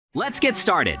Let's get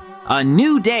started. A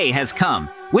new day has come,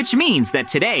 which means that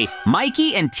today,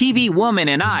 Mikey and TV Woman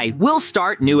and I will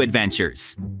start new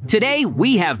adventures. Today,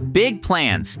 we have big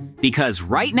plans, because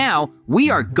right now, we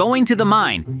are going to the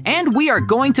mine, and we are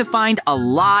going to find a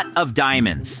lot of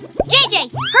diamonds.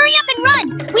 JJ, hurry up and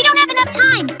run! We don't have enough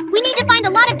time! We need to find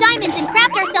a lot of diamonds and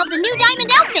craft ourselves a new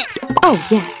diamond outfit! Oh,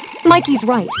 yes. Mikey's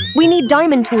right. We need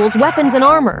diamond tools, weapons, and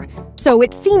armor. So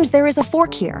it seems there is a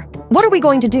fork here. What are we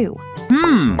going to do?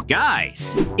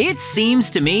 Guys, it seems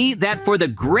to me that for the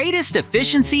greatest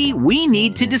efficiency, we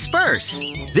need to disperse.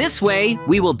 This way,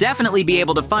 we will definitely be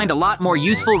able to find a lot more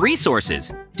useful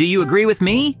resources. Do you agree with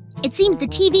me? It seems the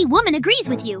TV Woman agrees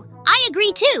with you. I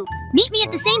agree too. Meet me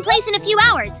at the same place in a few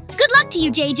hours. Good luck to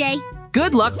you, JJ.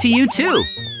 Good luck to you too.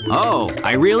 Oh,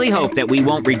 I really hope that we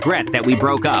won't regret that we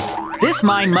broke up. This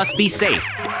mine must be safe.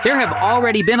 There have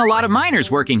already been a lot of miners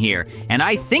working here, and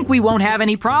I think we won't have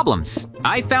any problems.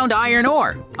 I found iron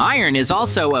ore. Iron is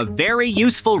also a very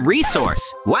useful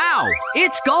resource. Wow,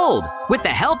 it's gold. With the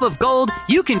help of gold,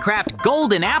 you can craft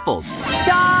golden apples.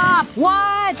 Stop!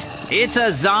 What? It's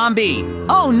a zombie.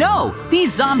 Oh no,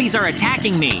 these zombies are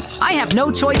attacking me. I have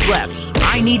no choice left.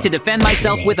 I need to defend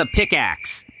myself with a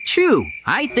pickaxe. Phew,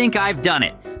 I think I've done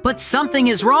it. But something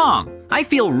is wrong. I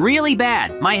feel really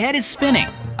bad. My head is spinning.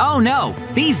 Oh no,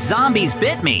 these zombies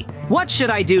bit me. What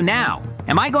should I do now?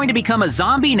 Am I going to become a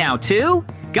zombie now too?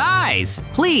 Guys,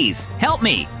 please help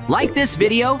me. Like this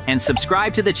video and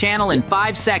subscribe to the channel in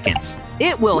 5 seconds.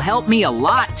 It will help me a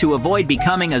lot to avoid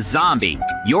becoming a zombie.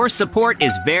 Your support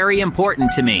is very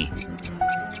important to me.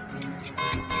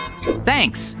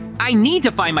 Thanks. I need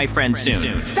to find my friend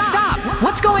soon. Stop!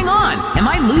 What's going on? Am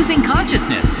I losing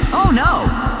consciousness? Oh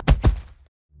no!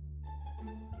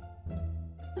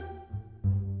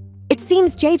 It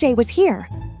seems JJ was here.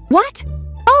 What?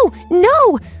 Oh,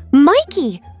 no!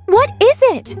 Mikey! What is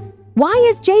it? Why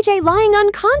is JJ lying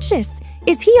unconscious?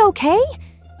 Is he okay?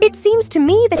 It seems to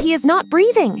me that he is not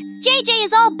breathing. JJ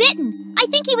is all bitten. I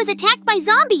think he was attacked by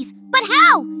zombies. But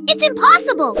how? It's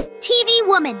impossible! TV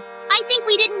Woman, I think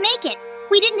we didn't make it.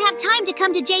 We didn't have time to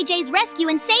come to JJ's rescue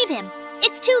and save him.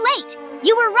 It's too late.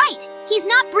 You were right. He's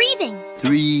not breathing.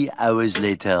 3 hours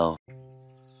later.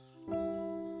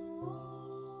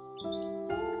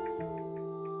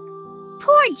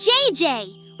 Poor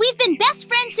JJ. We've been best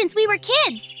friends since we were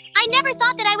kids. I never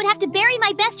thought that I would have to bury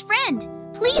my best friend.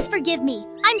 Please forgive me.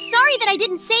 I'm sorry that I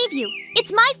didn't save you.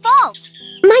 It's my fault.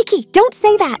 Mikey, don't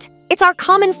say that. It's our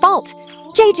common fault.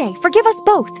 JJ, forgive us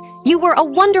both. You were a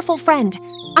wonderful friend.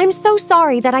 I'm so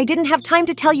sorry that I didn't have time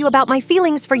to tell you about my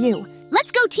feelings for you.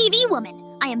 Let's go, TV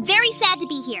Woman. I am very sad to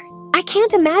be here. I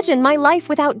can't imagine my life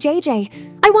without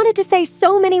JJ. I wanted to say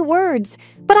so many words,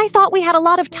 but I thought we had a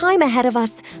lot of time ahead of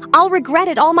us. I'll regret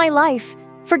it all my life.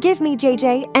 Forgive me,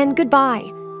 JJ, and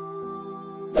goodbye.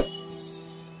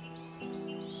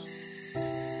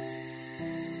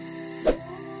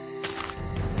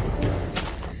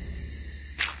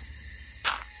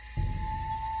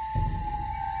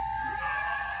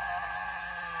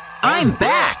 I'm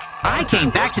back! I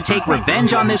came back to take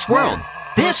revenge on this world.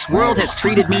 This world has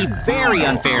treated me very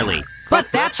unfairly, but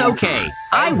that's okay.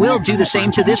 I will do the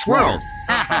same to this world.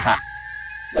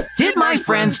 Did my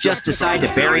friends just decide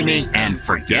to bury me and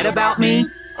forget about me?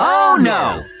 Oh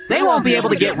no! They won't be able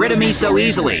to get rid of me so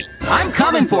easily. I'm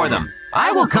coming for them.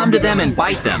 I will come to them and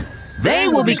bite them. They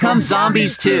will become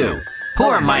zombies too.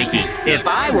 Poor Mikey. If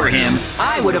I were him,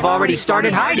 I would have already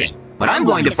started hiding. But I'm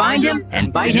going to find him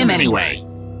and bite him anyway.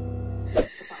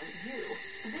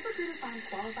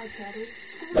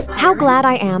 How glad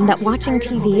I am that watching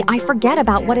TV, I forget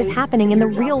about what is happening in the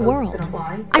real world.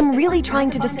 I'm really trying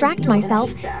to distract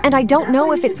myself, and I don't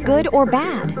know if it's good or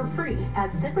bad.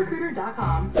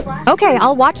 Okay,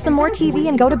 I'll watch some more TV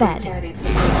and go to bed.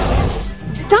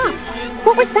 Stop!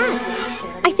 What was that?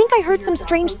 I think I heard some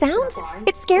strange sounds.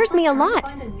 It scares me a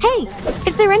lot. Hey,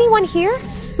 is there anyone here?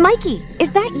 Mikey,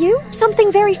 is that you?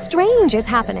 Something very strange is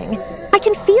happening. I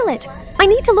can feel it. I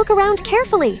need to look around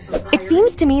carefully. It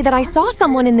seems to me that I saw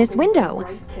someone in this window.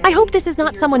 I hope this is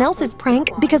not someone else's prank,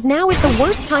 because now is the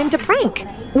worst time to prank.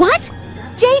 What?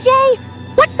 JJ!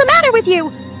 What's the matter with you?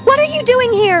 What are you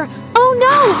doing here? Oh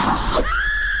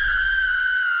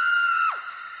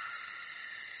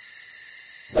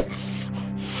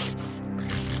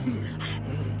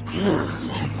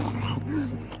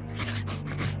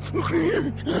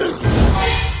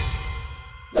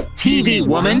TV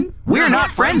Woman, we're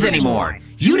not friends anymore.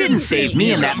 You didn't save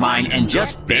me in that mine and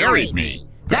just buried me.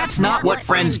 That's not what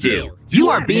friends do. You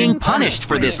are being punished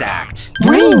for this act.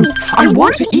 Brains! I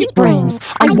want to eat brains!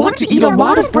 I want to eat a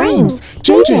lot of brains!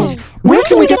 JJ, where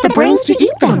can we get the brains to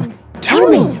eat them? Tell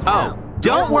me! Oh,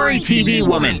 Don't worry, TV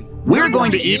woman. We're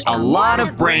going to eat a lot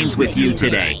of brains with you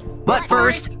today. But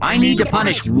first, I need to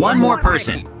punish one more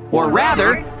person. Or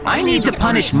rather, I need to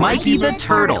punish Mikey the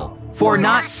turtle for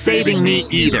not saving me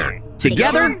either.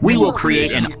 Together, we will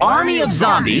create an army of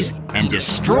zombies and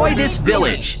destroy this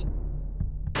village.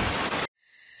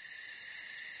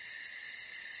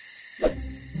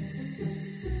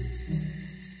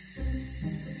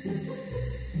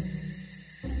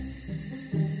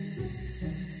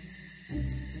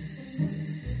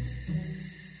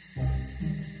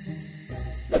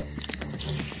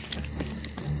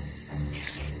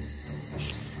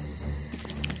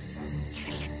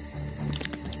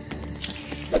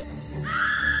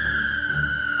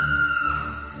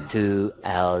 Two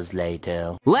hours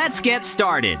later. Let's get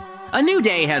started. A new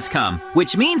day has come,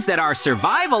 which means that our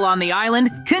survival on the island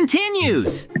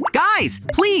continues. Guys,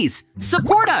 please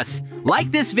support us. Like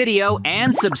this video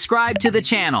and subscribe to the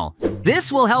channel.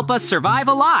 This will help us survive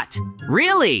a lot.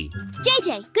 Really.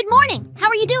 JJ, good morning. How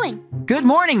are you doing? Good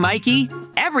morning, Mikey.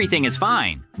 Everything is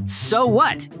fine. So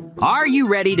what? Are you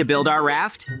ready to build our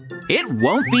raft? It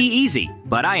won't be easy,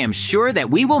 but I am sure that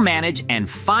we will manage and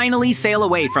finally sail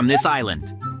away from this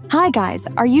island. Hi guys,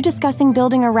 are you discussing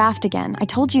building a raft again? I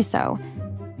told you so.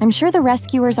 I'm sure the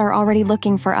rescuers are already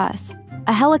looking for us.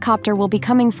 A helicopter will be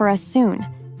coming for us soon.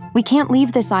 We can't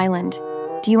leave this island.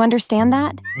 Do you understand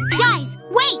that? Guys,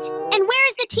 wait! And where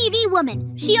is the TV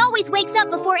woman? She always wakes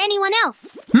up before anyone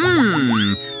else.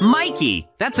 Mikey,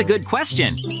 that's a good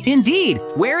question. Indeed,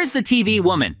 where is the TV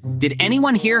woman? Did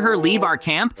anyone hear her leave our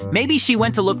camp? Maybe she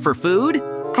went to look for food?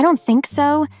 I don't think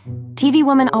so. TV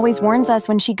woman always warns us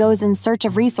when she goes in search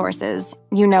of resources.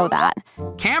 You know that.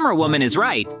 Camera woman is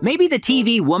right. Maybe the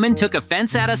TV woman took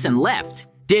offense at us and left.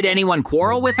 Did anyone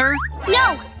quarrel with her?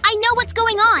 No, I know what's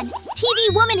going on.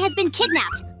 TV woman has been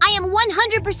kidnapped. I am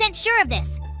 100% sure of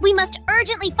this. We must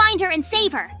urgently find her and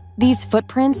save her. These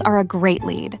footprints are a great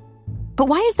lead. But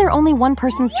why is there only one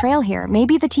person's trail here?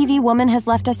 Maybe the TV woman has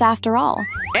left us after all.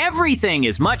 Everything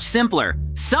is much simpler.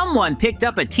 Someone picked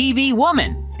up a TV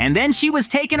woman, and then she was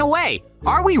taken away.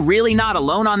 Are we really not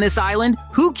alone on this island?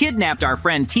 Who kidnapped our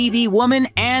friend TV woman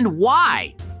and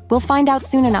why? We'll find out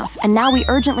soon enough, and now we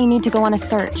urgently need to go on a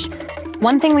search.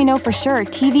 One thing we know for sure,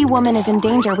 TV woman is in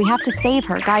danger. We have to save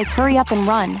her. Guys, hurry up and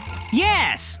run.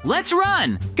 Yes, let's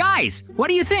run. Guys, what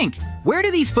do you think? Where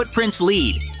do these footprints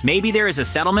lead? Maybe there is a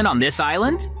settlement on this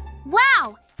island?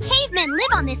 Wow, cavemen live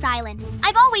on this island.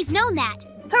 I've always known that.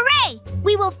 Hooray!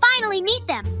 We will finally meet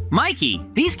them. Mikey,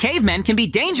 these cavemen can be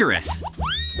dangerous.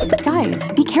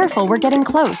 Guys, be careful. We're getting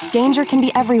close. Danger can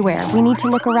be everywhere. We need to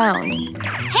look around.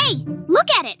 Hey, look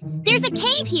at it. There's a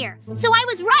cave here. So I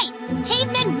was right.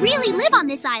 Cavemen really live on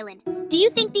this island. Do you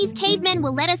think these cavemen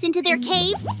will let us into their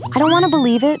cave? I don't want to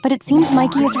believe it, but it seems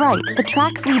Mikey is right. The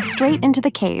tracks lead straight into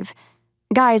the cave.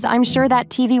 Guys, I'm sure that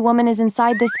TV woman is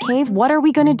inside this cave. What are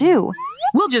we gonna do?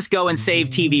 We'll just go and save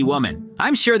TV woman.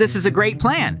 I'm sure this is a great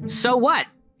plan. So what?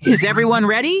 Is everyone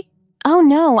ready? Oh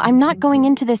no, I'm not going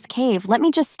into this cave. Let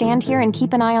me just stand here and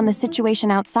keep an eye on the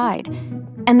situation outside.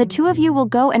 And the two of you will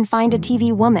go and find a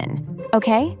TV woman,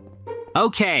 okay?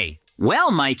 Okay.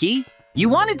 Well, Mikey, you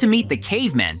wanted to meet the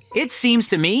cavemen. It seems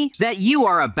to me that you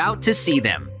are about to see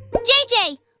them.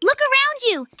 JJ, look around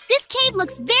you. This cave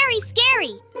looks very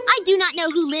scary. I do not know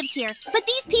who lives here, but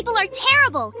these people are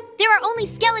terrible. There are only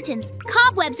skeletons,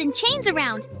 cobwebs, and chains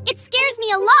around. It scares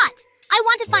me a lot. I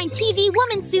want to find TV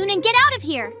woman soon and get out of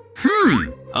here.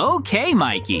 Okay,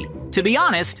 Mikey. To be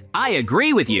honest, I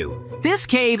agree with you. This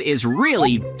cave is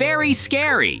really very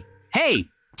scary. Hey,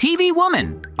 TV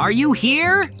woman, are you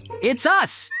here? It's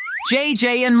us,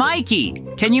 JJ and Mikey.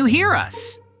 Can you hear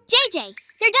us? JJ,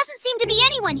 there doesn't seem to be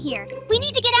anyone here. We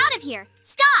need to get out of here.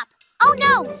 Stop! Oh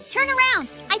no! Turn around!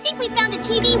 I think we found a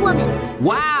TV woman.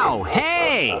 Wow,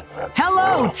 hey!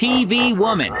 Hello, TV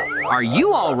woman. Are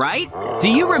you all right? Do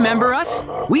you remember us?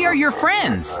 We are your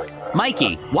friends.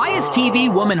 Mikey, why is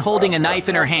TV woman holding a knife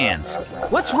in her hands?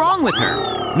 What's wrong with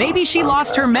her? Maybe she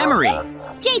lost her memory.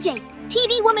 JJ,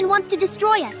 TV woman wants to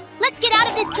destroy us. Let's get out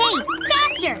of this cave.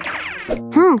 Faster!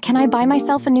 Can I buy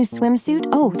myself a new swimsuit?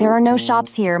 Oh, there are no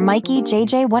shops here. Mikey,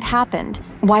 JJ, what happened?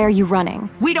 Why are you running?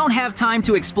 We don't have time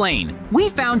to explain. We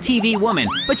found TV woman,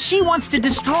 but she wants to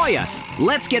destroy us.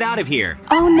 Let's get out of here.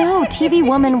 Oh no, TV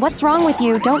woman, what's wrong with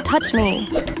you? Don't touch me.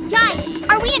 Guys,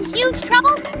 are we in huge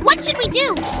trouble? What should we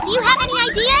do? Do you have any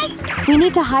ideas? We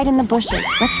need to hide in the bushes.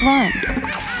 Let's run.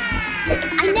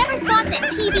 I never thought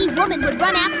that TV woman would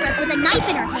run after us with a knife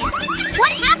in her hands.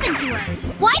 What happened to her?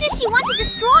 Why does she want to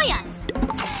destroy us?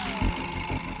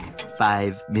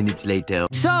 5 minutes later.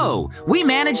 So, we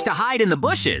managed to hide in the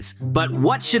bushes, but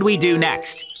what should we do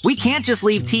next? We can't just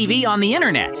leave TV on the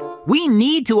internet. We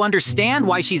need to understand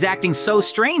why she's acting so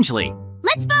strangely.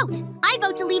 Let's vote. I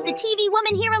vote to leave the TV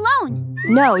woman here alone.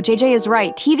 No, JJ is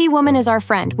right. TV woman is our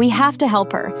friend. We have to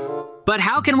help her. But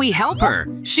how can we help her?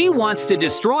 She wants to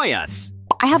destroy us.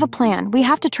 I have a plan. We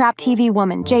have to trap TV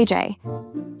woman, JJ.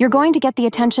 You're going to get the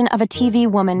attention of a TV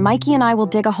woman. Mikey and I will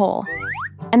dig a hole.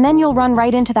 And then you'll run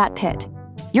right into that pit.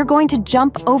 You're going to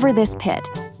jump over this pit,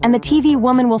 and the TV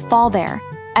woman will fall there.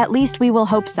 At least we will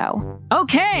hope so.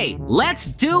 Okay, let's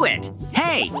do it.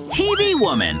 Hey, TV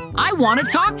woman, I want to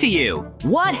talk to you.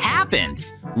 What happened?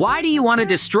 Why do you want to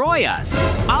destroy us?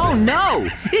 Oh no,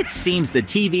 it seems the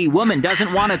TV woman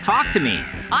doesn't want to talk to me.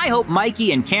 I hope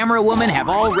Mikey and camera woman have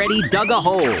already dug a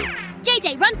hole.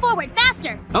 JJ, run forward,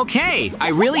 faster! Okay, I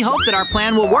really hope that our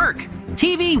plan will work.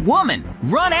 TV woman,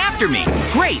 run after me.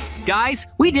 Great, guys,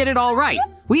 we did it all right.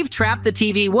 We've trapped the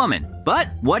TV woman, but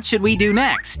what should we do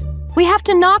next? We have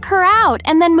to knock her out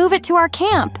and then move it to our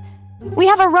camp. We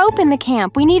have a rope in the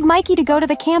camp. We need Mikey to go to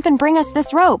the camp and bring us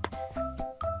this rope.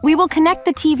 We will connect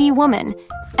the TV woman,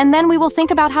 and then we will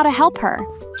think about how to help her.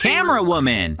 Camera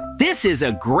woman, this is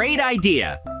a great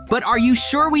idea. But are you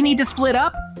sure we need to split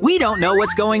up? We don't know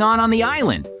what's going on the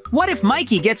island. What if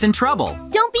Mikey gets in trouble?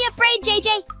 Don't be afraid, JJ.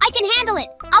 I can handle it.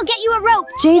 I'll get you a rope.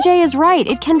 JJ is right.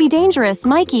 It can be dangerous.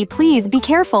 Mikey, please be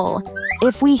careful.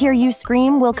 If we hear you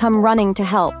scream, we'll come running to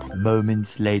help.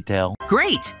 Moments later.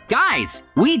 Great! Guys,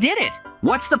 we did it!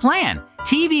 What's the plan?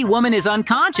 TV woman is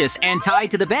unconscious and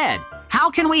tied to the bed. How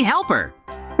can we help her?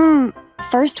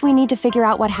 First, we need to figure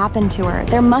out what happened to her.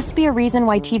 There must be a reason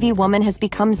why TV woman has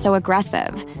become so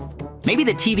aggressive. Maybe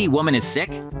the TV woman is sick?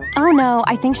 Oh no,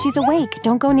 I think she's awake.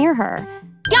 Don't go near her.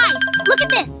 Guys, look at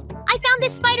this. I found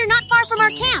this spider not far from our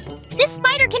camp. This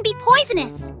spider can be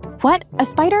poisonous. What? A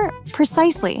spider?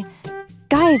 Precisely.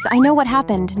 Guys, I know what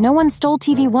happened. No one stole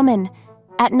TV woman.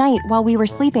 At night, while we were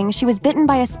sleeping, she was bitten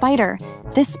by a spider.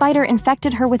 This spider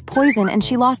infected her with poison and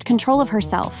she lost control of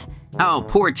herself. Oh,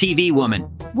 poor TV woman.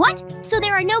 What? So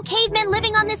there are no cavemen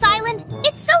living on this island?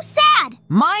 It's so sad!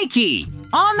 Mikey!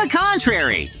 On the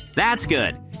contrary! That's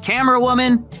good. Camera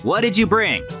woman, what did you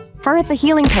bring? It's a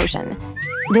healing potion.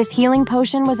 This healing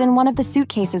potion was in one of the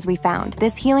suitcases we found.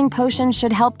 This healing potion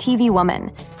should help TV woman.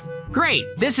 Great,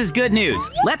 this is good news.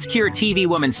 Let's cure TV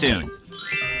woman soon.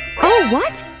 Oh,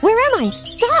 what? Where am I?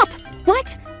 Stop!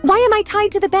 What? Why am I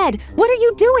tied to the bed? What are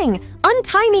you doing?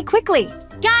 Untie me quickly!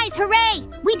 Guys, hooray!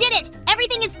 We did it!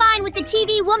 Everything is fine with the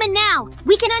TV woman now.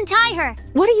 We can untie her.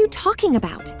 What are you talking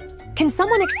about? Can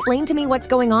someone explain to me what's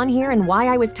going on here and why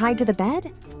I was tied to the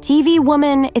bed? TV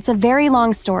woman, it's a very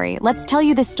long story. Let's tell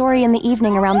you this story in the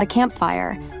evening around the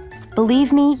campfire.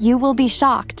 Believe me, you will be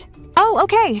shocked. Oh,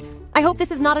 okay. I hope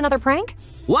this is not another prank.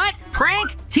 What?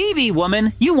 Prank? TV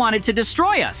woman, you wanted to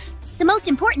destroy us. The most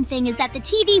important thing is that the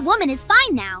TV woman is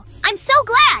fine now. I'm so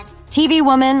glad! TV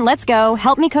woman, let's go.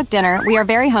 Help me cook dinner. We are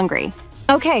very hungry.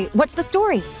 Okay, what's the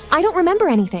story? I don't remember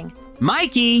anything.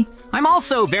 Mikey, I'm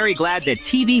also very glad that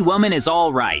TV woman is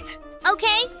all right.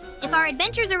 Okay, if our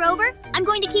adventures are over, I'm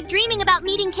going to keep dreaming about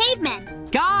meeting cavemen.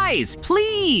 Guys,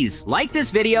 please like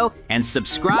this video and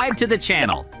subscribe to the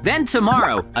channel. Then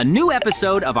tomorrow, a new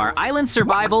episode of our island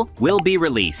survival will be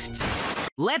released.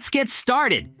 Let's get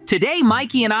started. Today,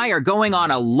 Mikey and I are going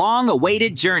on a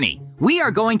long-awaited journey. We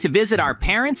are going to visit our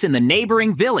parents in the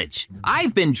neighboring village.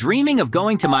 I've been dreaming of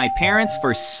going to my parents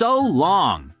for so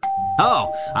long.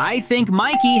 Oh, I think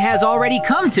Mikey has already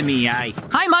come to me.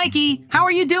 Hi, Mikey. How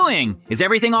are you doing? Is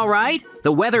everything all right?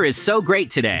 The weather is so great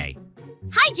today.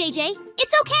 Hi, JJ.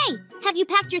 It's okay. Have you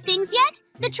packed your things yet?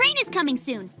 The train is coming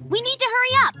soon. We need to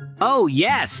hurry up. Oh,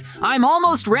 yes. I'm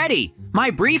almost ready. My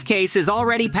briefcase is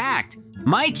already packed.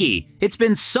 Mikey, it's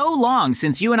been so long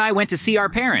since you and I went to see our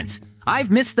parents.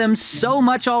 I've missed them so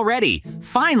much already.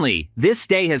 Finally, this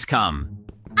day has come.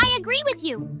 I agree with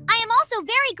you. I am also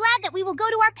very glad that we will go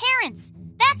to our parents.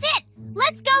 That's it.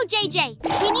 Let's go,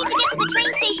 JJ. We need to get to the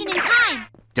train station in time.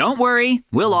 Don't worry,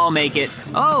 we'll all make it.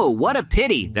 Oh, what a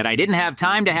pity that I didn't have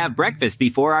time to have breakfast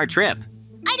before our trip.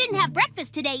 I didn't have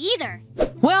breakfast today either.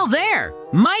 Well, there!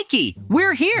 Mikey,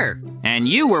 we're here! And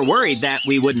you were worried that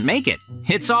we wouldn't make it.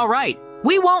 It's all right.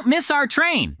 We won't miss our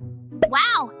train.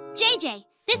 Wow, JJ,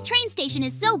 this train station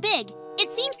is so big.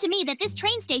 It seems to me that this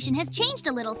train station has changed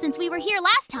a little since we were here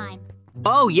last time.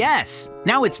 Oh, yes.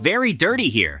 Now it's very dirty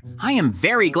here. I am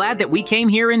very glad that we came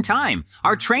here in time.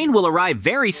 Our train will arrive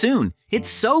very soon. It's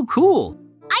so cool.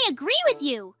 I agree with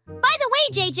you. By the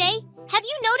way, JJ, have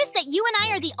you noticed that you and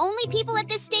I are the only people at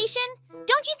this station?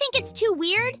 Don't you think it's too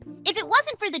weird? If it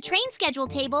wasn't for the train schedule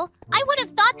table, I would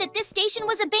have thought that this station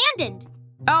was abandoned.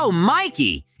 Oh,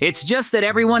 Mikey! It's just that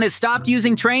everyone has stopped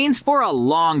using trains for a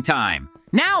long time.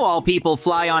 Now all people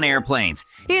fly on airplanes.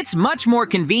 It's much more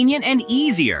convenient and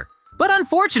easier. But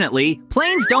unfortunately,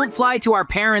 planes don't fly to our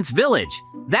parents' village.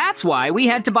 That's why we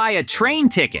had to buy a train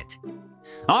ticket.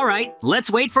 All right, let's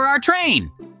wait for our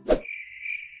train.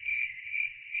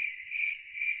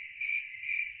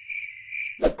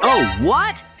 Oh,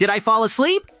 what? Did I fall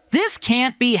asleep? This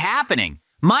can't be happening.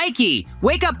 Mikey,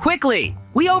 wake up quickly.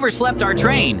 We overslept our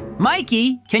train.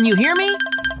 Mikey, can you hear me?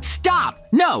 Stop!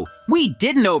 No, we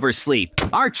didn't oversleep.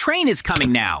 Our train is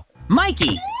coming now.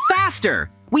 Mikey, faster!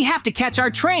 We have to catch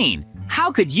our train.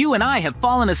 How could you and I have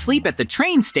fallen asleep at the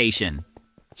train station?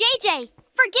 JJ,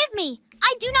 forgive me.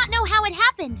 I do not know how it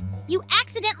happened. You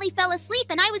accidentally fell asleep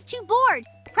and I was too bored.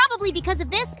 Probably because of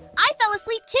this, I fell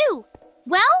asleep too.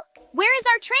 Well, where is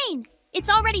our train? It's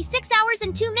already 6 hours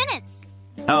and 2 minutes.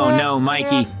 Oh no,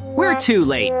 Mikey. We're too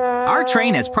late. Our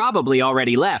train has probably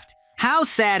already left. How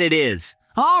sad it is.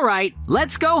 All right,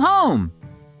 let's go home.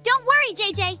 Don't worry,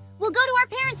 JJ. We'll go to our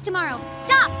parents tomorrow.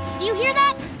 Stop! Do you hear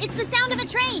that? It's the sound of a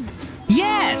train.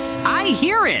 Yes, I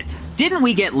hear it. Didn't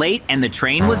we get late and the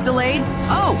train was delayed?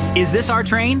 Oh, is this our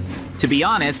train? To be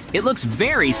honest, it looks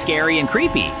very scary and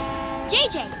creepy.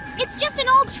 JJ, it's just an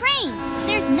old train.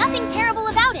 There's nothing terrible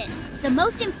about it. The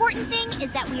most important thing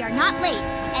is that we are not late,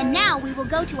 and now we will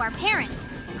go to our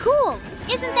parents. Cool,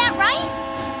 isn't that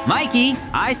right? Mikey,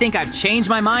 I think I've changed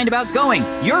my mind about going.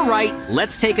 You're right,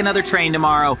 let's take another train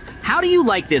tomorrow. How do you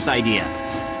like this idea?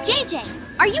 JJ,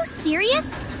 are you serious?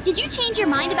 Did you change your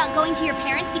mind about going to your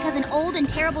parents because an old and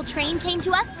terrible train came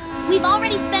to us? We've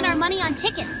already spent our money on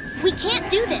tickets. We can't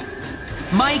do this.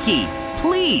 Mikey,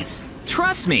 please,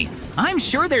 trust me. I'm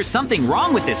sure there's something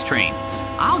wrong with this train.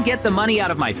 I'll get the money out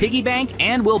of my piggy bank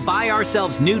and we'll buy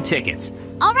ourselves new tickets.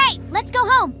 All right, let's go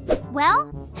home.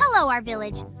 Well, hello, our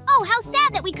village. Oh, how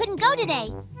sad that we couldn't go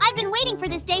today. I've been waiting for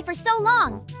this day for so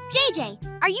long.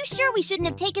 JJ, are you sure we shouldn't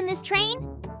have taken this train?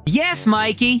 Yes,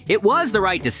 Mikey, it was the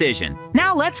right decision.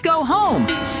 Now let's go home.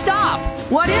 Stop!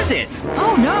 What is it?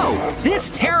 Oh no,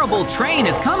 this terrible train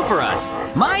has come for us.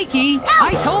 Mikey,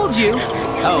 I told you.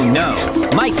 Oh no,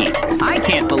 Mikey, I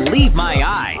can't believe my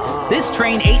eyes. This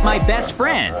train ate my best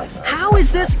friend. How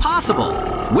is this possible?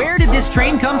 Where did this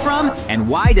train come from and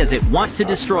why does it want to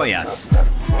destroy us?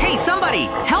 Hey, somebody,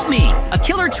 help me! A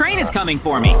killer train is coming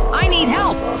for me. I need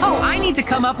help. Oh, I need to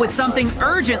come up with something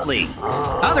urgently.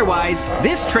 Otherwise,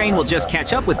 this train will just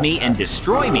catch up with me and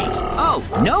destroy me. Oh,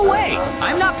 no way!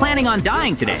 I'm not planning on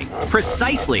dying today.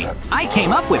 Precisely. I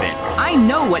came up with it. I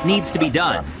know what needs to be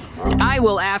done. I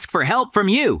will ask for help from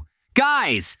you.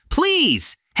 Guys,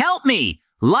 please, help me!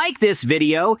 Like this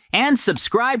video and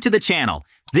subscribe to the channel.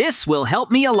 This will help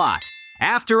me a lot.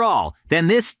 After all, then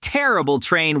this terrible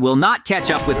train will not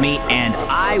catch up with me and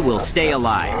I will stay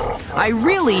alive. I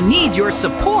really need your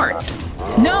support.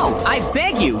 No, I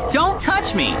beg you, don't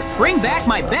touch me. Bring back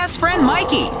my best friend,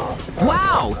 Mikey.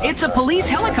 Wow, it's a police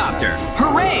helicopter.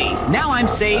 Hooray, now I'm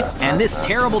safe and this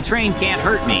terrible train can't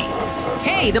hurt me.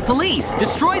 Hey, the police,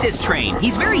 destroy this train.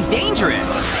 He's very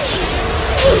dangerous.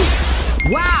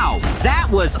 Wow, that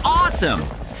was awesome.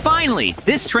 Finally,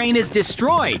 this train is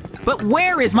destroyed. But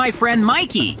where is my friend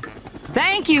Mikey?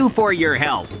 Thank you for your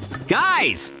help.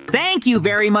 Guys, thank you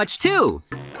very much too.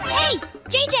 Hey,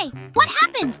 JJ, what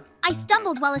happened? I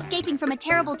stumbled while escaping from a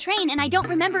terrible train and I don't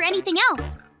remember anything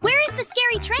else. Where is the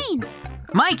scary train?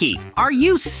 Mikey, are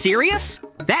you serious?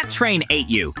 That train ate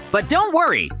you. But don't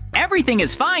worry, everything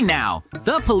is fine now.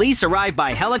 The police arrived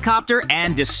by helicopter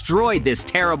and destroyed this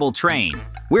terrible train.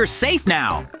 We're safe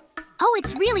now. Oh,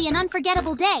 it's really an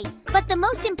unforgettable day. But the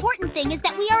most important thing is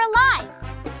that we are alive.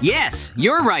 Yes,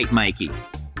 you're right, Mikey.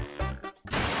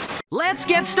 Let's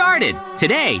get started.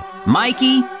 Today,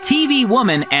 Mikey, TV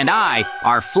Woman, and I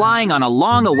are flying on a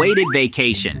long-awaited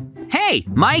vacation. Hey,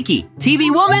 Mikey,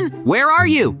 TV Woman, where are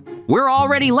you? We're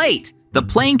already late. The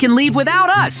plane can leave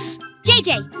without us.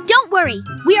 JJ, don't worry.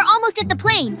 We are almost at the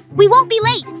plane. We won't be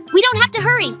late. We don't have to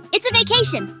hurry. It's a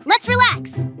vacation. Let's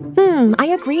relax.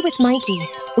 I agree with Mikey.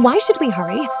 Why should we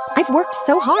hurry? I've worked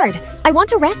so hard. I want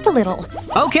to rest a little.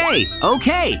 Okay.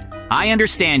 I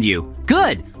understand you.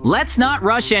 Good. Let's not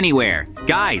rush anywhere.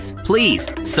 Guys, please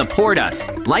support us.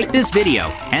 Like this video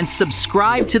and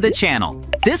subscribe to the channel.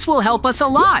 This will help us a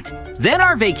lot. Then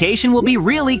our vacation will be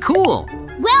really cool.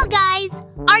 Well, guys,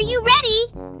 are you ready?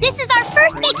 This is our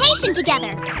first vacation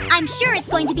together. I'm sure it's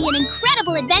going to be an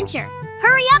incredible adventure.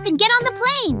 Hurry up and get on the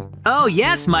plane. Oh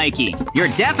yes, Mikey. You're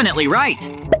definitely right.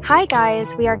 Hi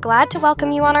guys, we are glad to welcome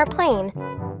you on our plane.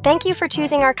 Thank you for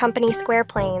choosing our company Square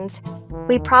Planes.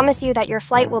 We promise you that your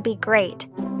flight will be great.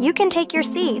 You can take your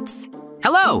seats.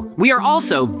 Hello, we are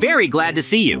also very glad to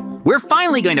see you. We're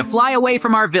finally going to fly away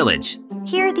from our village.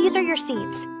 Here, these are your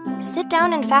seats. Sit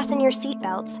down and fasten your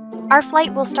seatbelts. Our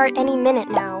flight will start any minute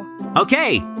now.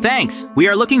 Okay, thanks. We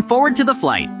are looking forward to the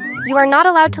flight. You are not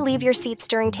allowed to leave your seats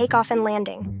during takeoff and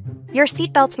landing. Your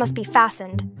seatbelts must be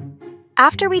fastened.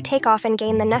 After we take off and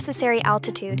gain the necessary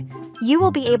altitude, you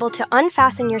will be able to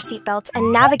unfasten your seatbelts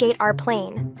and navigate our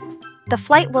plane. The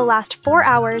flight will last 4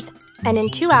 hours, and in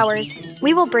 2 hours,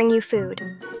 we will bring you food.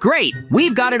 Great,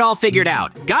 we've got it all figured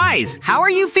out. Guys, how are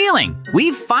you feeling?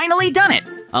 We've finally done it.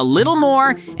 A little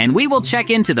more, and we will check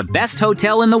into the best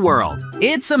hotel in the world.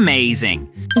 It's amazing.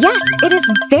 Yes, it is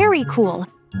very cool.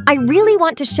 I really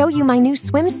want to show you my new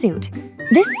swimsuit.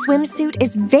 This swimsuit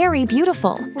is very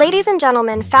beautiful. Ladies and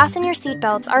gentlemen, fasten your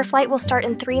seatbelts. Our flight will start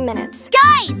in 3 minutes.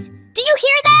 Guys, do you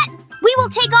hear that? We will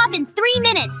take off in 3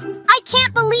 minutes. I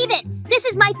can't believe it. This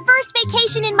is my first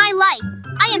vacation in my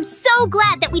life. I am so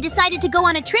glad that we decided to go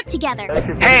on a trip together.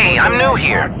 Hey, I'm new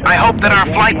here. I hope that our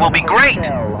flight will be great.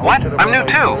 What? I'm new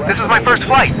too. This is my first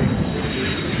flight.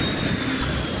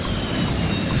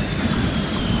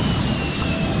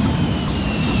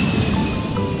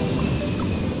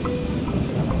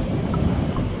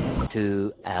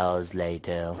 2 hours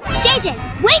later. JJ,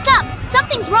 wake up!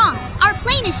 Something's wrong. Our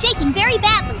plane is shaking very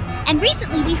badly. And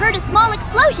recently we heard a small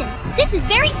explosion. This is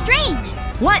very strange.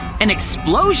 What? An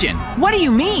explosion? What do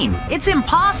you mean? It's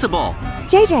impossible.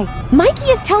 JJ, Mikey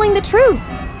is telling the truth.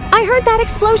 I heard that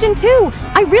explosion too.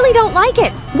 I really don't like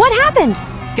it. What happened?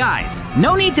 Guys,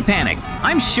 no need to panic.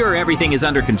 I'm sure everything is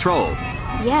under control.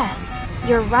 Yes,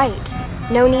 you're right.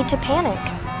 No need to panic.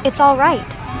 It's all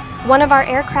right. One of our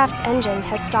aircraft's engines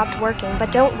has stopped working,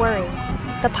 but don't worry.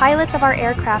 The pilots of our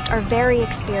aircraft are very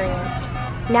experienced.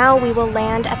 Now we will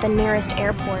land at the nearest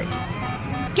airport.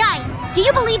 Guys, do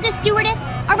you believe this stewardess?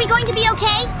 Are we going to be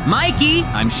okay? Mikey,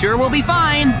 I'm sure we'll be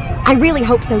fine. I really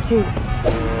hope so too.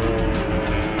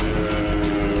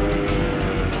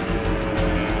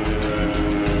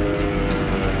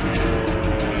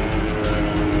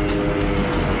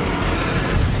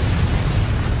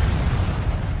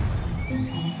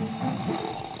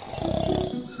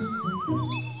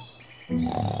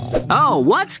 Oh,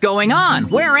 what's going on?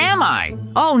 Where am I?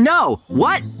 Oh no,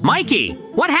 what? Mikey,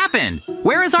 what happened?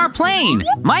 Where is our plane?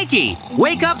 Mikey,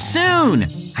 wake up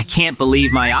soon. I can't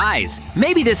believe my eyes.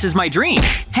 Maybe this is my dream.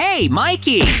 Hey,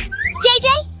 Mikey. JJ,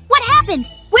 what happened?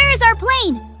 Where is our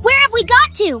plane? Where have we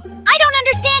got to? I don't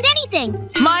understand anything.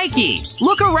 Mikey,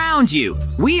 look around you.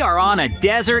 We are on a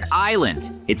desert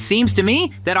island. It seems to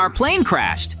me that our plane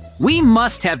crashed. We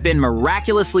must have been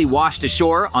miraculously washed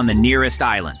ashore on the nearest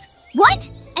island. What?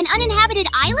 An uninhabited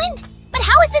island? But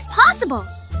how is this possible?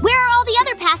 Where are all the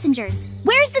other passengers?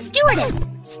 Where is the stewardess?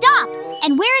 Stop!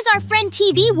 And where is our friend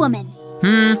TV woman?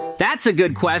 That's a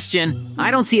good question.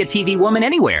 I don't see a TV woman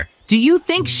anywhere. Do you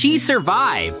think she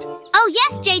survived? Oh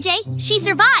yes, JJ, she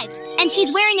survived. And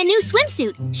she's wearing a new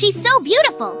swimsuit. She's so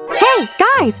beautiful. Hey,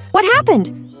 guys, what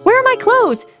happened? Where are my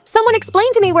clothes? Someone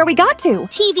explain to me where we got to.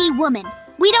 TV woman,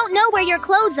 we don't know where your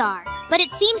clothes are, but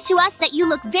it seems to us that you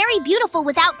look very beautiful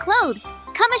without clothes.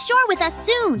 Come ashore with us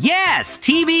soon. Yes,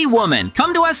 TV woman,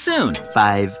 come to us soon.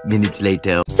 5 minutes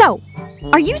later. So,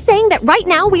 are you saying that right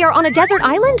now we are on a desert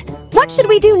island? What should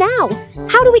we do now?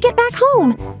 How do we get back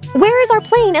home? Where is our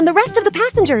plane and the rest of the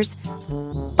passengers?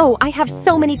 Oh, I have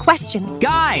so many questions.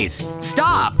 Guys,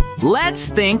 stop. Let's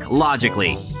think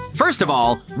logically. First of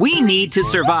all, we need to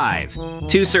survive.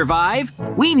 To survive,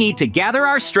 we need to gather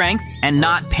our strength and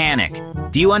not panic.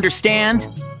 Do you understand?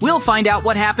 We'll find out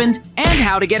what happened and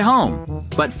how to get home.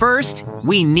 But first,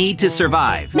 we need to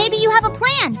survive. Maybe you have a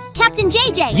plan, Captain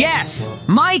JJ. Yes!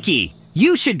 Mikey,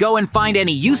 you should go and find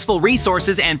any useful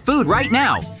resources and food right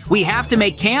now. We have to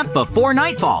make camp before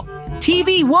nightfall.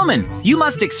 TV woman, you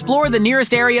must explore the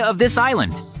nearest area of this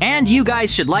island. And you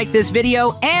guys should like this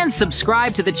video and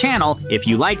subscribe to the channel if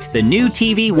you liked the new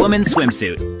TV woman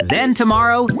swimsuit. Then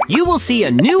tomorrow, you will see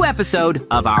a new episode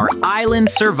of our island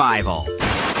survival.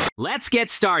 Let's get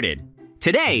started.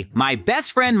 Today, my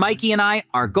best friend Mikey and I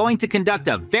are going to conduct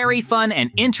a very fun and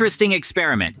interesting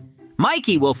experiment.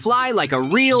 Mikey will fly like a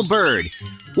real bird.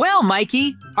 Well,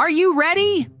 Mikey, are you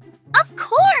ready? Of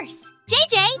course!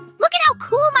 JJ, look at how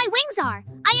cool my wings are.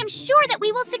 I am sure that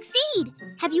we will succeed.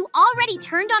 Have you already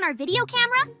turned on our video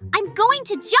camera? I'm going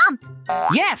to jump.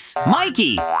 Yes,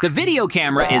 Mikey, the video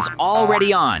camera is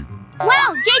already on.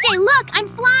 Wow, JJ, look, I'm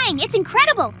flying. It's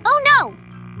incredible. Oh no!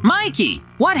 Mikey,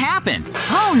 what happened?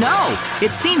 Oh no,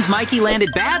 it seems Mikey landed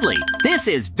badly. This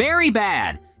is very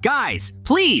bad. Guys,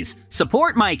 please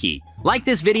support Mikey. Like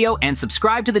this video and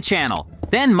subscribe to the channel.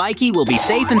 Then Mikey will be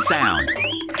safe and sound.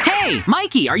 Hey,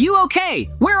 Mikey, are you okay?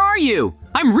 Where are you?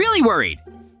 I'm really worried.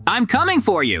 I'm coming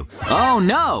for you. Oh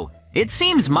no, it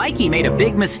seems Mikey made a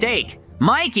big mistake.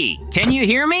 Mikey, can you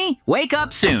hear me? Wake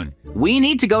up soon. We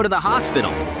need to go to the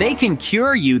hospital. They can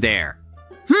cure you there.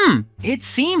 It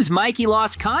seems Mikey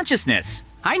lost consciousness.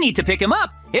 I need to pick him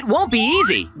up. It won't be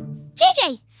easy.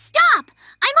 JJ, stop!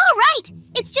 I'm all right.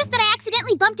 It's just that I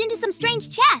accidentally bumped into some strange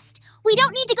chest. We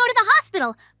don't need to go to the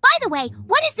hospital. By the way,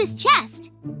 what is this chest?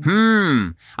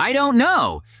 I don't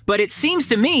know, but it seems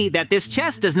to me that this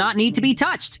chest does not need to be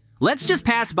touched. Let's just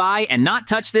pass by and not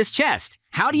touch this chest.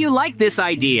 How do you like this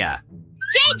idea?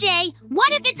 JJ,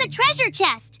 what if it's a treasure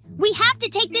chest? We have to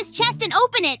take this chest and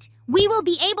open it. We will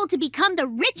be able to become the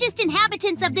richest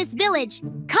inhabitants of this village.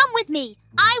 Come with me.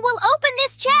 I will open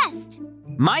this chest.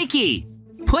 Mikey,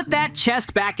 put that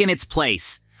chest back in its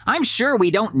place. I'm sure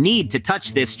we don't need to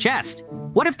touch this chest.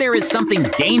 What if there is something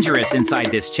dangerous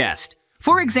inside this chest?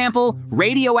 For example,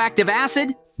 radioactive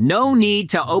acid? No need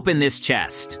to open this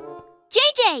chest.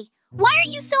 JJ, why are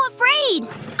you so afraid?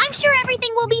 I'm sure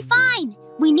everything will be fine.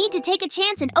 We need to take a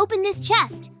chance and open this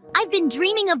chest. I've been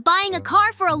dreaming of buying a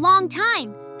car for a long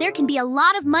time. There can be a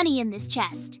lot of money in this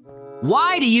chest.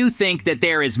 Why do you think that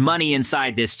there is money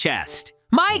inside this chest?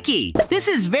 Mikey, this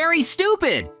is very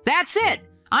stupid. That's it.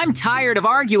 I'm tired of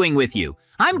arguing with you.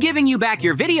 I'm giving you back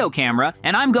your video camera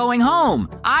and I'm going home.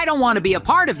 I don't want to be a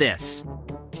part of this.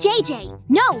 JJ,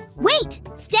 no, wait,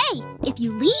 stay. If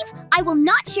you leave, I will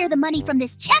not share the money from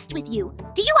this chest with you.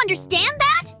 Do you understand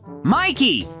that?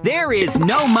 Mikey, there is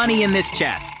no money in this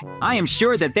chest. I am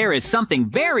sure that there is something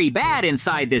very bad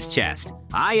inside this chest.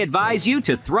 I advise you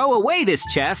to throw away this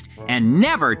chest and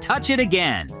never touch it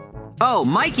again. Oh,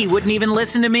 Mikey wouldn't even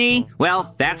listen to me?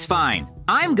 Well, that's fine.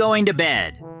 I'm going to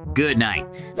bed. Good night.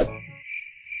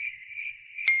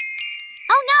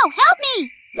 Oh no, help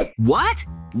me! What?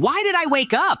 Why did I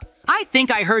wake up? I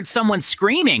think I heard someone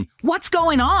screaming. What's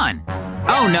going on?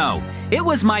 Oh no, it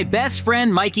was my best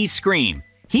friend Mikey's scream.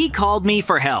 He called me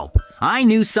for help. I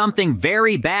knew something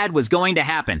very bad was going to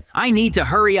happen. I need to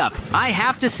hurry up. I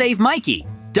have to save Mikey.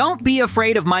 Don't be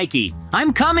afraid of Mikey.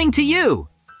 I'm coming to you.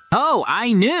 Oh,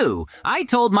 I knew. I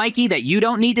told Mikey that you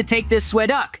don't need to take this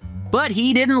sweduck, but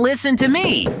he didn't listen to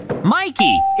me.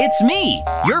 Mikey, it's me,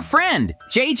 your friend,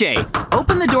 JJ.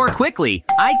 Open the door quickly.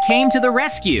 I came to the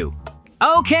rescue.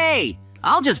 Okay,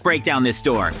 I'll just break down this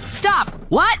door. Stop!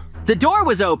 What? The door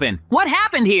was open. What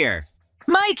happened here?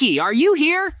 Mikey, are you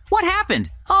here? What happened?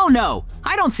 Oh no,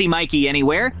 I don't see Mikey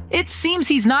anywhere. It seems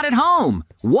he's not at home.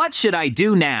 What should I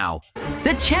do now?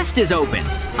 The chest is open.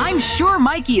 I'm sure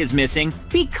Mikey is missing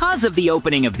because of the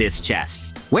opening of this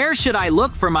chest. Where should I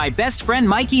look for my best friend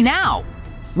Mikey now?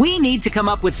 We need to come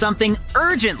up with something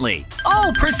urgently.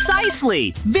 Oh,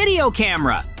 precisely! Video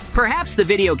camera! Perhaps the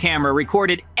video camera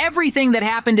recorded everything that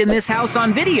happened in this house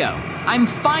on video. I'm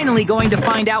finally going to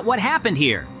find out what happened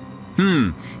here.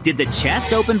 Did the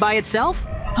chest open by itself?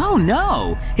 Oh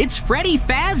no, it's Freddy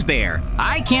Fazbear.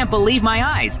 I can't believe my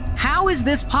eyes. How is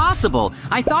this possible?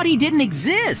 I thought he didn't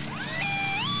exist.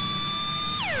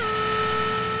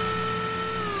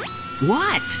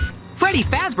 What? Freddy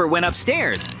Fazbear went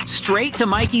upstairs, straight to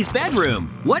Mikey's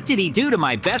bedroom. What did he do to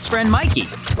my best friend Mikey?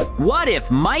 What if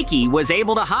Mikey was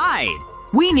able to hide?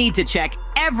 We need to check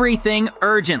everything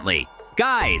urgently.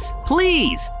 Guys,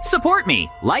 please support me,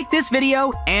 like this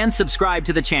video and subscribe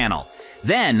to the channel.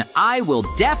 Then I will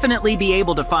definitely be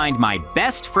able to find my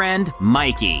best friend,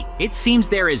 Mikey. It seems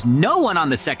there is no one on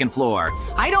the second floor.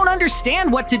 I don't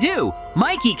understand what to do.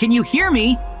 Mikey, can you hear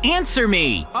me? Answer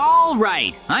me. All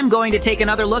right, I'm going to take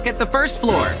another look at the first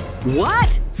floor.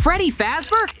 What? Freddy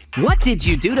Fazbear? What did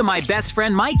you do to my best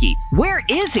friend Mikey? Where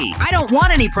is he? I don't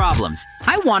want any problems.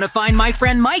 I want to find my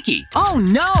friend Mikey. Oh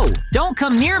no, don't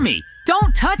come near me.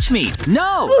 Don't touch me,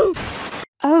 no!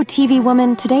 Oh, TV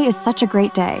woman, today is such a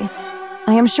great day.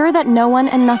 I am sure that no one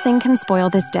and nothing can spoil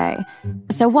this day.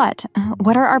 So what?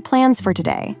 What are our plans for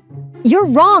today? You're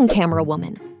wrong, camera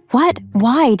woman. What?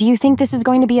 Why? Do you think this is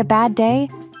going to be a bad day?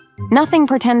 Nothing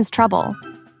pretends trouble.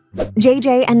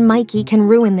 JJ and Mikey can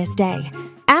ruin this day.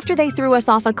 After they threw us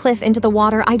off a cliff into the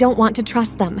water, I don't want to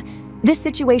trust them. This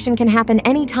situation can happen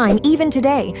anytime, even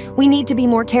today. We need to be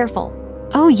more careful.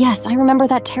 Oh yes, I remember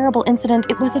that terrible incident.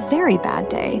 It was a very bad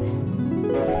day.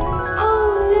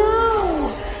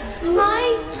 Oh no!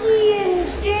 Mikey and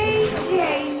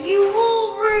JJ, you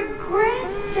will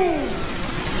regret this.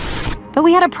 But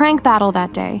we had a prank battle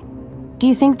that day. Do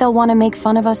you think they'll want to make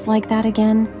fun of us like that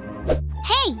again?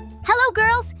 Hey! Hello,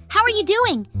 girls! How are you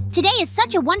doing? Today is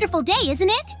such a wonderful day, isn't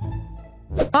it?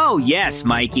 Oh yes,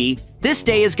 Mikey. This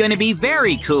day is going to be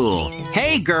very cool.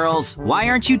 Hey girls, why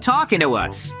aren't you talking to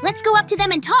us? Let's go up to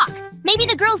them and talk. Maybe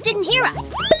the girls didn't hear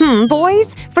us.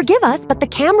 Boys, forgive us, but the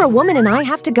camera woman and I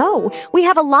have to go. We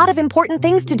have a lot of important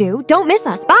things to do. Don't miss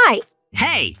us. Bye.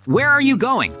 Hey, where are you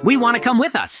going? We want to come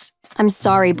with us. I'm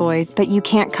sorry, boys, but you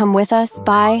can't come with us.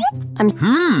 Bye.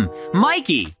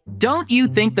 Mikey, don't you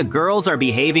think the girls are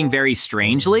behaving very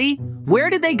strangely? Where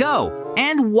did they go?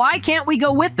 And why can't we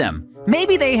go with them?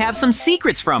 Maybe they have some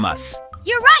secrets from us.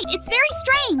 You're right, it's very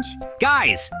strange.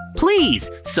 Guys, please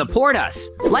support us.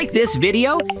 Like this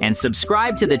video and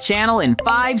subscribe to the channel in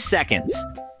 5 seconds.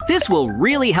 This will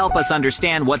really help us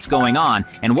understand what's going on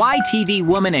and why TV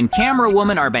woman and camera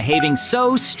woman are behaving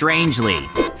so strangely.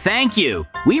 Thank you.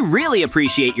 We really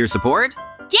appreciate your support.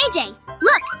 JJ,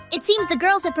 look, it seems the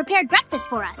girls have prepared breakfast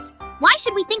for us. Why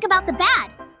should we think about the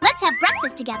bad? Let's have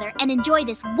breakfast together and enjoy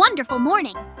this wonderful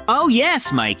morning. Oh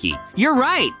yes, Mikey, you're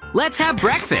right. Let's have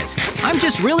breakfast. I'm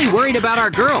just really worried about our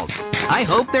girls. I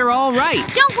hope they're all right.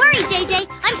 Don't worry, JJ.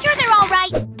 I'm sure they're all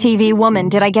right. TV woman,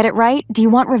 did I get it right? Do you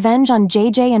want revenge on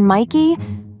JJ and Mikey?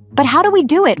 But how do we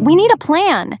do it? We need a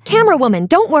plan. Camera woman,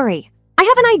 don't worry. I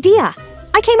have an idea.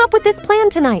 I came up with this plan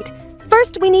tonight.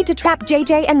 First, we need to trap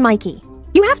JJ and Mikey.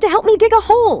 You have to help me dig a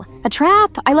hole. A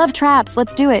trap? I love traps.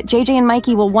 Let's do it. JJ and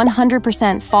Mikey will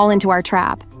 100% fall into our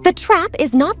trap. The trap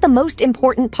is not the most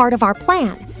important part of our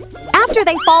plan. After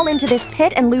they fall into this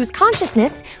pit and lose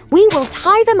consciousness, we will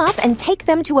tie them up and take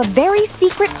them to a very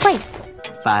secret place.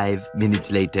 5 minutes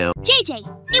later. JJ,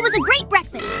 it was a great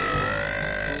breakfast.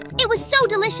 It was so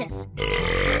delicious.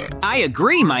 I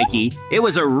agree, Mikey. It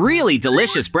was a really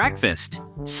delicious breakfast.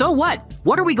 So what?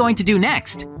 What are we going to do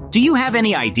next? Do you have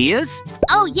any ideas?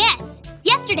 Oh, yes.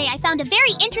 Yesterday, I found a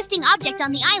very interesting object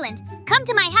on the island. Come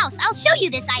to my house. I'll show you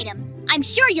this item. I'm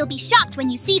sure you'll be shocked when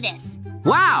you see this.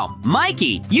 Wow,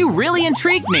 Mikey, you really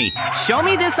intrigued me. Show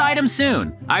me this item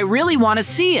soon. I really want to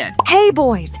see it. Hey,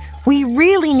 boys, we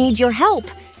really need your help.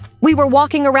 We were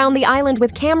walking around the island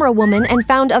with Camera Woman and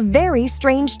found a very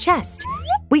strange chest.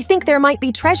 We think there might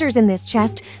be treasures in this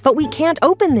chest, but we can't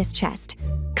open this chest.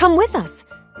 Come with us.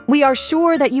 We are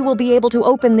sure that you will be able to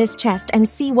open this chest and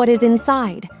see what is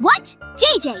inside. What?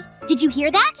 JJ, did you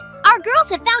hear that? Our girls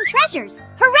have found treasures.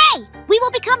 Hooray! We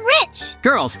will become rich.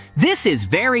 Girls, this is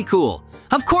very cool.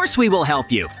 Of course we will help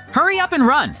you. Hurry up and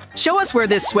run. Show us where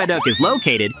this Sweduk is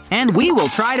located, and we will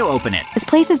try to open it. This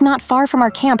place is not far from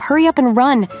our camp. Hurry up and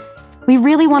run. We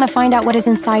really want to find out what is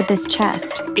inside this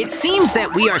chest. It seems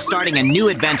that we are starting a new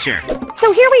adventure.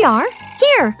 So here we are.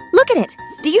 Here, look at it.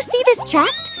 Do you see this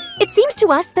chest? It seems to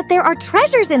us that there are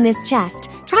treasures in this chest.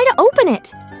 Try to open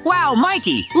it. Wow,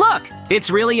 Mikey, look!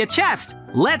 It's really a chest.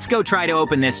 Let's go try to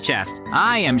open this chest.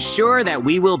 I am sure that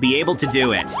we will be able to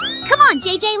do it. Come on,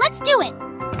 JJ, let's do it.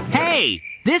 Hey,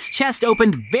 this chest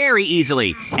opened very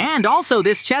easily. And also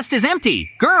this chest is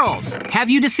empty. Girls, have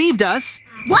you deceived us?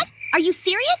 What? Are you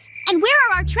serious? And where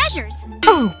are our treasures?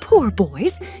 Oh, poor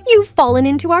boys. You've fallen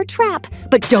into our trap.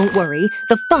 But don't worry,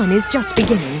 the fun is just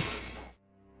beginning.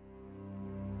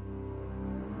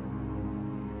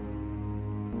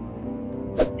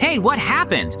 Hey, what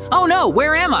happened? Oh no,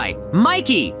 where am I?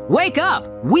 Mikey, wake up!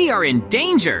 We are in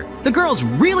danger! The girls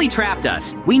really trapped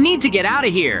us. We need to get out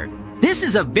of here. This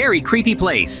is a very creepy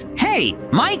place. Hey,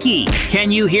 Mikey,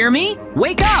 can you hear me?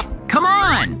 Wake up! Come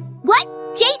on! What?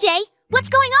 JJ, what's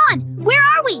going on? Where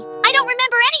are we? I don't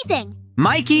remember anything.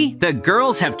 Mikey, the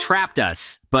girls have trapped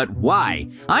us. But why?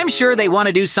 I'm sure they want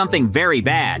to do something very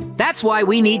bad. That's why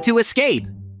we need to escape.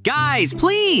 Guys,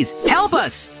 please, help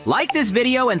us! Like this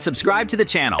video and subscribe to the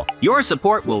channel. Your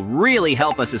support will really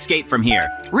help us escape from here.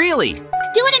 Really. Do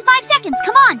it in 5 seconds,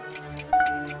 come on!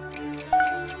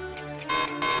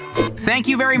 Thank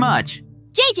you very much.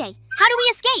 JJ, how do we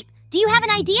escape? Do you have an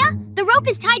idea? The rope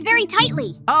is tied very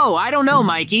tightly. Oh, I don't know,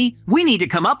 Mikey. We need to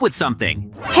come up with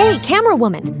something. Hey, Camera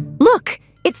Woman, look!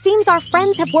 It seems our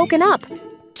friends have woken up.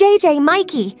 JJ,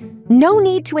 Mikey, no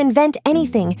need to invent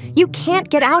anything. You can't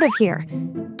get out of here.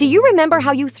 Do you remember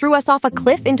how you threw us off a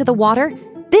cliff into the water?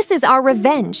 This is our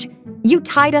revenge. You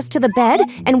tied us to the bed,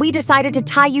 and we decided to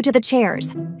tie you to the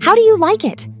chairs. How do you like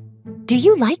it? Do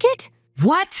you like it?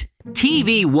 What?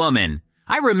 TV woman.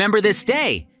 I remember this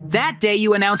day. That day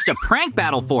you announced a prank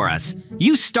battle for us.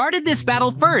 You started this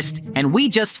battle first, and we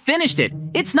just finished it.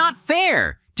 It's not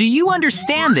fair. Do you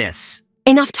understand this?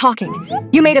 Enough talking.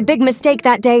 You made a big mistake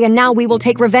that day, and now we will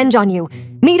take revenge on you.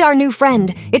 Meet our new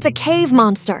friend. It's a cave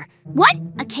monster. What?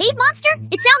 A cave monster?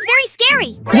 It sounds very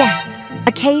scary. Yes,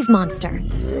 a cave monster.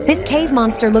 This cave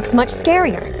monster looks much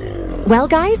scarier. Well,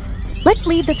 guys, let's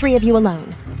leave the three of you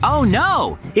alone. Oh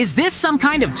no! Is this some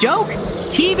kind of joke?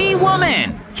 TV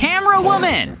woman! Camera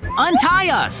woman! Untie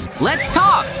us! Let's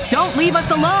talk! Don't leave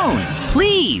us alone!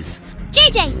 Please!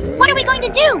 JJ, what are we going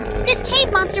to do? This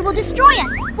cave monster will destroy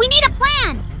us. We need a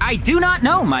plan. I do not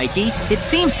know, Mikey. It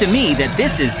seems to me that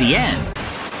this is the end.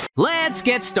 Let's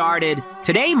get started.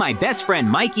 Today, my best friend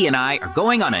Mikey and I are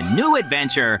going on a new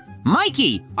adventure.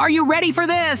 Mikey, are you ready for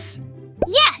this?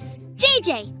 Yes,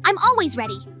 JJ, I'm always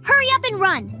ready. Hurry up and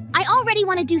run. I already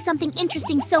want to do something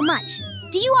interesting so much.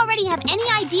 Do you already have any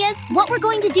ideas what we're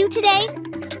going to do today?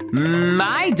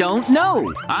 I don't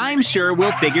know. I'm sure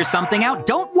we'll figure something out.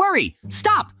 Don't worry.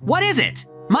 Stop. What is it?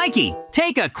 Mikey,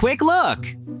 take a quick look.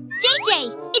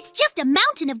 JJ, it's just a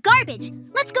mountain of garbage.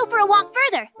 Let's go for a walk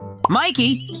further.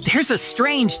 Mikey, there's a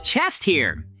strange chest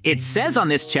here. It says on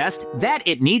this chest that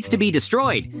it needs to be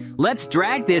destroyed. Let's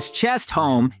drag this chest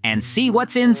home and see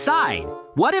what's inside.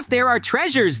 What if there are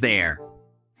treasures there?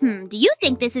 Do you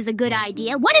think this is a good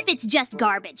idea? What if it's just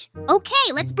garbage?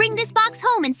 Okay, let's bring this box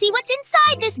home and see what's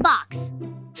inside this box.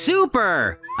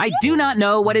 Super! I do not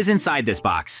know what is inside this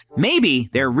box.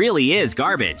 Maybe there really is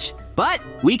garbage. But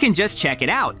we can just check it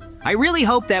out. I really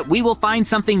hope that we will find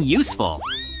something useful.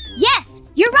 Yes,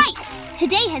 you're right.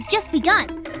 Today has just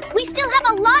begun. We still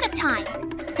have a lot of time.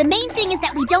 The main thing is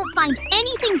that we don't find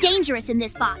anything dangerous in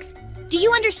this box. Do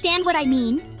you understand what I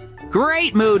mean?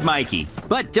 Great mood, Mikey.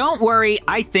 But don't worry,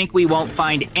 I think we won't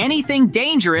find anything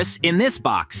dangerous in this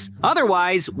box.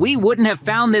 Otherwise, we wouldn't have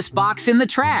found this box in the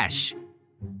trash.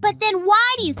 But then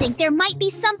why do you think there might be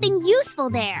something useful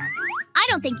there? I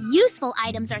don't think useful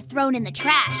items are thrown in the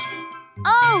trash.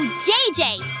 Oh,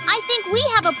 JJ, I think we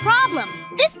have a problem.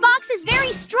 This box is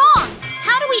very strong.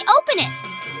 How do we open it?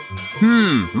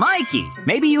 Mikey,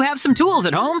 maybe you have some tools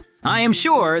at home? I am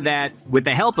sure that with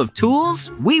the help of tools,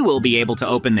 we will be able to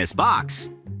open this box.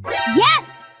 Yes!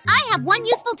 I have one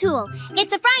useful tool.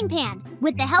 It's a frying pan.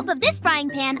 With the help of this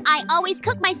frying pan, I always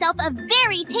cook myself a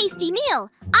very tasty meal.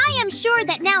 I am sure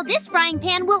that now this frying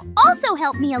pan will also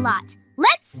help me a lot.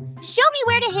 Let's show me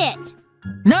where to hit.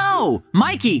 No!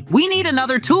 Mikey, we need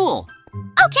another tool.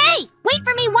 Okay, wait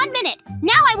for me 1 minute.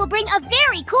 Now I will bring a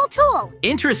very cool tool.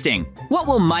 Interesting. What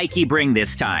will Mikey bring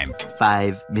this time?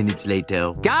 5 minutes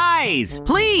later. Guys,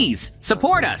 please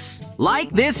support us. Like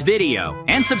this video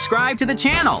and subscribe to the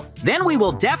channel. Then we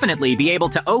will definitely be able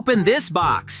to open this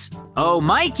box. Oh,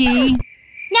 Mikey.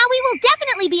 Now we will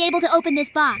definitely be able to open this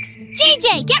box.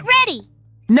 JJ, get ready.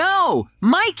 No,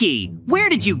 Mikey, where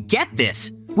did you get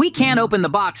this? We can't open the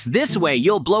box this way.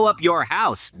 You'll blow up your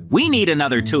house. We need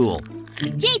another tool.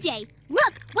 JJ,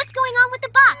 look, what's going on with the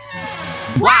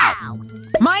box? Wow!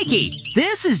 Mikey,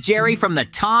 this is Jerry from the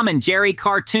Tom and Jerry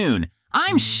cartoon.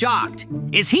 I'm shocked.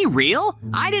 Is he real?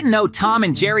 I didn't know Tom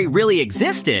and Jerry really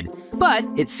existed, but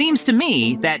it seems to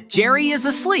me that Jerry is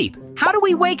asleep. How do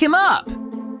we wake him up?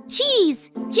 Cheese!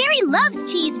 Jerry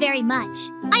loves cheese very much.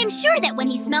 I am sure that when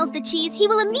he smells the cheese, he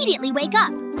will immediately wake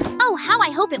up. Oh, how I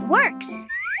hope it works.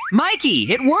 Mikey,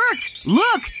 it worked!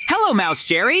 Look! Hello, Mouse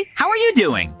Jerry. How are you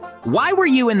doing? Why were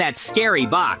you in that scary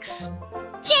box?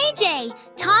 JJ,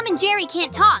 Tom and Jerry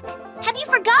can't talk. Have you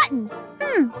forgotten?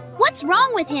 What's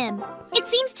wrong with him? It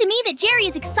seems to me that Jerry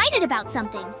is excited about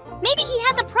something. Maybe he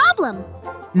has a problem.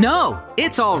 No,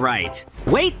 it's all right.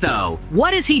 Wait, though.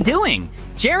 What is he doing?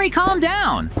 Jerry, calm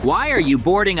down. Why are you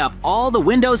boarding up all the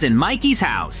windows in Mikey's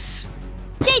house?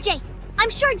 JJ, I'm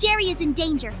sure Jerry is in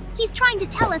danger. He's trying to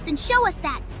tell us and show us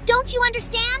that. Don't you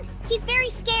understand? He's very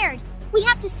scared. We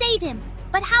have to save him.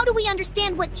 But how do we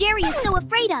understand what Jerry is so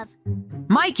afraid of?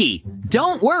 Mikey,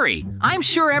 don't worry. I'm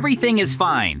sure everything is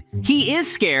fine. He is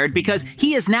scared because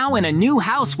he is now in a new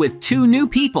house with 2 new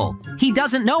people. He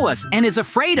doesn't know us and is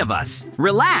afraid of us.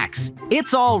 Relax.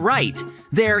 It's all right.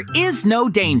 There is no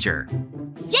danger.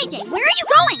 JJ, where are you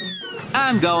going?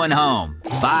 I'm going home.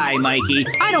 Bye, Mikey.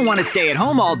 I don't want to stay at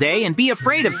home all day and be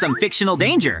afraid of some fictional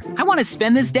danger. I want to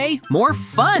spend this day more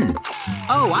fun.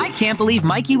 Oh, I can't believe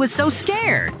Mikey was so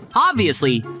scared.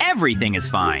 Obviously, everything is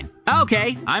fine.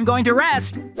 Okay, I'm going to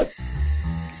rest.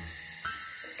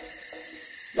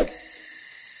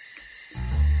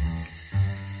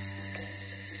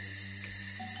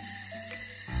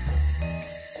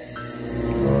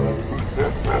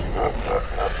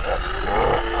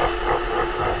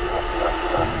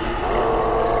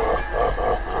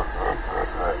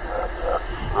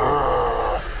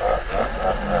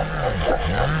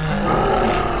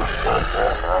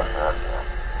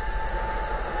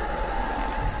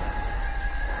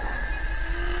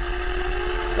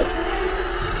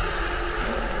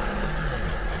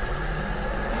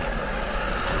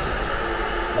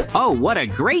 Oh, what a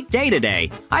great day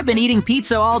today. I've been eating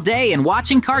pizza all day and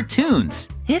watching cartoons.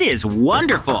 It is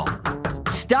wonderful.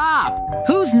 Stop!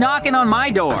 Who's knocking on my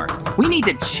door? We need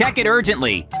to check it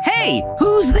urgently. Hey,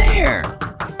 who's there?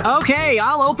 Okay,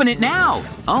 I'll open it now.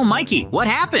 Oh, Mikey, what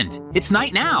happened? It's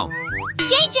night now.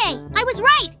 JJ, I was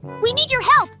right. We need your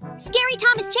help. Scary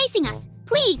Tom is chasing us.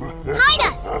 Please,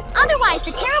 hide us. Otherwise,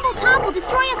 the terrible Tom will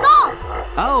destroy us all.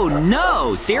 Oh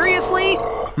no, seriously?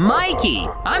 Mikey,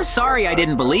 I'm sorry I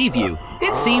didn't believe you.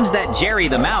 It seems that Jerry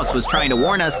the Mouse was trying to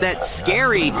warn us that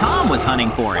Scary Tom was hunting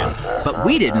for him, but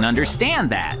we didn't understand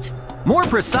that. More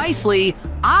precisely,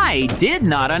 I did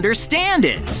not understand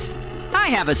it. I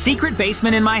have a secret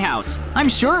basement in my house. I'm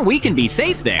sure we can be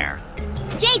safe there.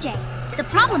 JJ, the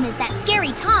problem is that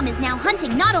Scary Tom is now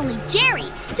hunting not only Jerry,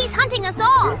 he's hunting us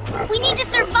all. We need to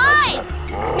survive.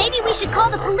 Maybe we should call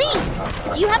the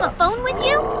police. Do you have a phone with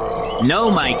you?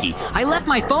 No, Mikey. I left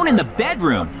my phone in the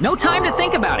bedroom. No time to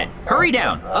think about it. Hurry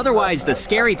down. Otherwise, the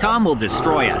Scary Tom will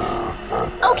destroy us.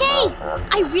 Okay.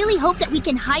 I really hope that we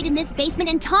can hide in this basement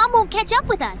and Tom won't catch up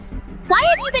with us. Why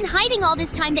have you been hiding all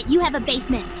this time that you have a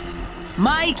basement?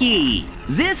 Mikey,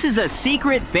 this is a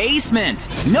secret basement.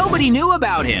 Nobody knew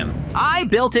about him. I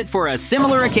built it for a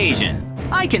similar occasion.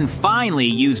 I can finally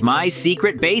use my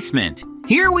secret basement.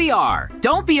 Here we are.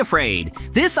 Don't be afraid.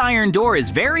 This iron door is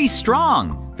very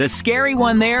strong. The scary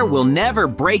one there will never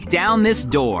break down this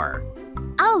door.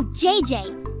 Oh,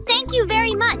 JJ, thank you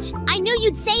very much. I knew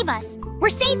you'd save us. We're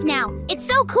safe now. It's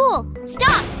so cool.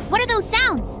 Stop. What are those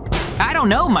sounds? I don't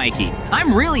know, Mikey.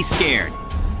 I'm really scared.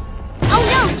 Oh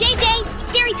no, JJ!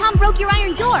 Scary Tom broke your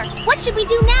iron door. What should we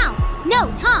do now?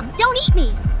 No, Tom, don't eat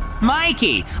me.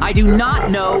 Mikey, I do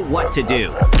not know what to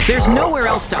do. There's nowhere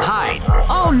else to hide.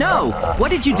 Oh no,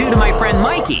 what did you do to my friend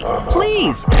Mikey?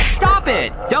 Please, stop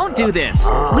it. Don't do this.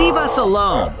 Leave us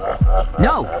alone.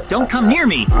 No, don't come near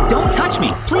me. Don't touch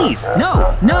me. Please,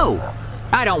 no, no.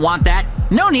 I don't want that.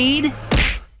 No need.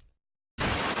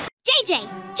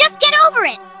 JJ, just get over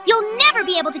it. You'll never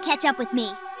be able to catch up with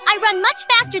me. I run much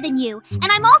faster than you, and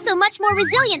I'm also much more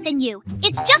resilient than you.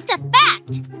 It's just a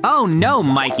fact. Oh no,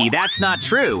 Mikey, that's not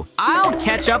true. I'll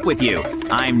catch up with you.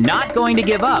 I'm not going to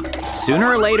give up. Sooner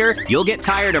or later, you'll get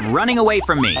tired of running away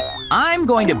from me. I'm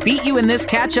going to beat you in this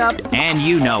catch-up, and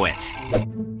you know it.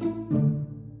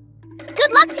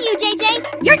 Good luck to you,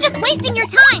 JJ. You're just wasting your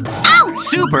time. Ouch!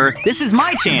 Super, this is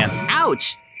my chance.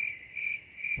 Ouch!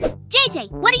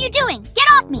 JJ, what are you doing? Get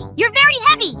off me! You're very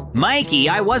heavy! Mikey,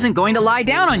 I wasn't going to lie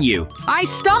down on you. I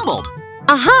stumbled.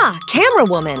 Aha! Camera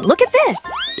woman, look at this!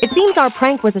 It seems our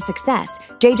prank was a success.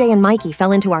 JJ and Mikey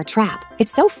fell into our trap.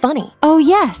 It's so funny. Oh,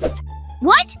 yes.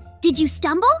 What? Did you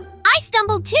stumble? I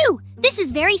stumbled too. This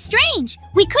is very strange.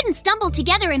 We couldn't stumble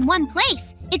together in one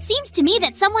place. It seems to me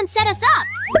that someone set us up.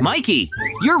 Mikey,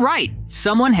 you're right.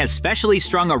 Someone has specially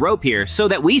strung a rope here so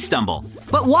that we stumble.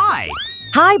 But why?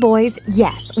 Hi, boys.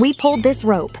 Yes, we pulled this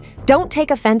rope. Don't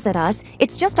take offense at us.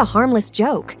 It's just a harmless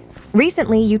joke.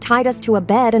 Recently, you tied us to a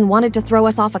bed and wanted to throw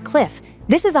us off a cliff.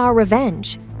 This is our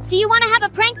revenge. Do you want to have a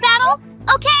prank battle?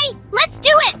 Okay, let's do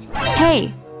it! Hey,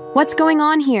 what's going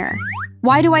on here?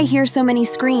 Why do I hear so many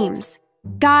screams?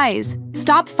 Guys,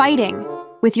 stop fighting.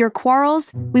 With your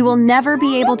quarrels, we will never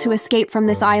be able to escape from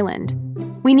this island.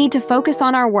 We need to focus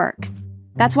on our work.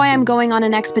 That's why I'm going on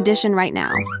an expedition right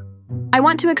now. I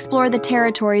want to explore the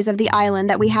territories of the island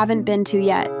that we haven't been to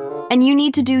yet, and you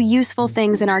need to do useful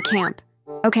things in our camp,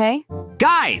 okay?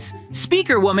 Guys,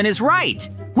 Speaker Woman is right.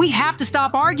 We have to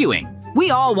stop arguing.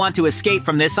 We all want to escape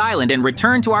from this island and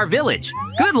return to our village.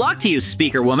 Good luck to you,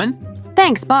 Speaker Woman.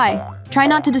 Thanks, bye. Try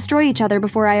not to destroy each other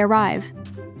before I arrive.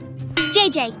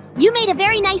 JJ, you made a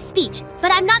very nice speech,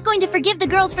 but I'm not going to forgive the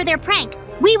girls for their prank.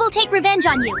 We will take revenge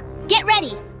on you. Get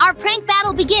ready. Our prank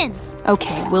battle begins.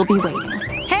 Okay, we'll be waiting.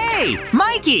 Hey,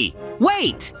 Mikey!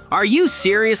 Wait! Are you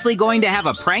seriously going to have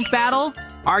a prank battle?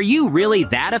 Are you really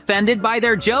that offended by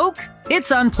their joke?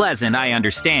 It's unpleasant, I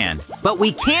understand, but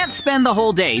we can't spend the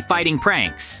whole day fighting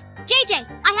pranks. JJ,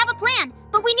 I have a plan,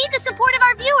 but we need the support of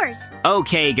our viewers.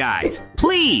 Okay, guys,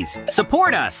 please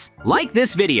support us. Like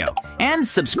this video and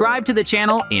subscribe to the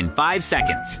channel in 5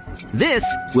 seconds. This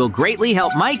will greatly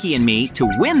help Mikey and me to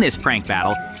win this prank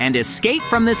battle and escape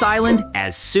from this island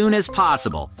as soon as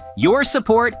possible. Your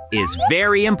support is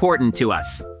very important to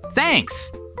us.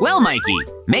 Thanks. Well, Mikey,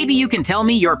 maybe you can tell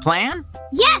me your plan?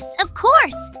 Yes, of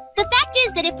course. The fact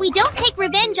is that if we don't take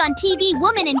revenge on TV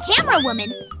Woman and Camera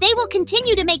Woman, they will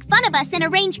continue to make fun of us and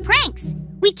arrange pranks.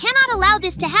 We cannot allow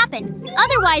this to happen.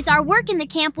 Otherwise, our work in the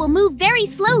camp will move very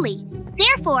slowly.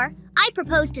 Therefore, I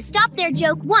propose to stop their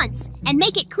joke once and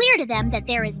make it clear to them that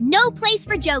there is no place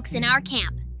for jokes in our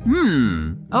camp.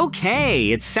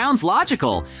 Okay, it sounds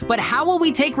logical, but how will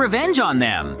we take revenge on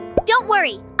them? Don't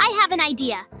worry, I have an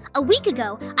idea. A week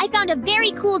ago, I found a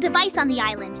very cool device on the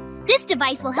island. This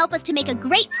device will help us to make a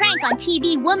great prank on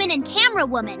TV Woman and Camera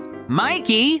Woman.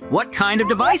 Mikey, what kind of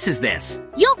device is this?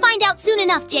 You'll find out soon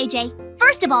enough, JJ.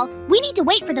 First of all, we need to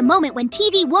wait for the moment when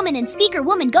TV woman and speaker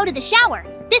woman go to the shower.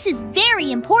 This is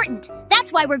very important.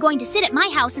 That's why we're going to sit at my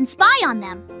house and spy on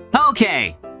them.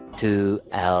 Okay. 2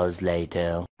 hours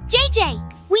later.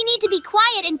 JJ, we need to be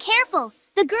quiet and careful.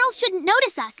 The girls shouldn't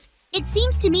notice us. It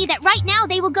seems to me that right now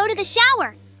they will go to the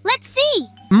shower. Let's see.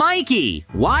 Mikey,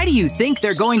 why do you think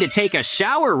they're going to take a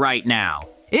shower right now?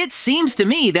 It seems to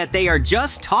me that they are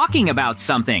just talking about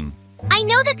something. I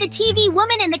know that the TV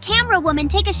woman and the camera woman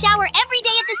take a shower every day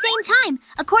at the same time.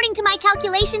 According to my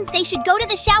calculations, they should go to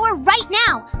the shower right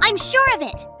now. I'm sure of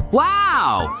it.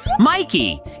 Wow!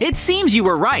 Mikey, it seems you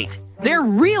were right. They're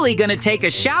really gonna take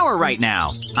a shower right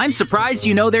now. I'm surprised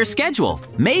you know their schedule.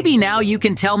 Maybe now you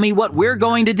can tell me what we're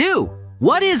going to do.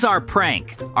 What is our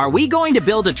prank? Are we going to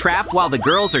build a trap while the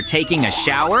girls are taking a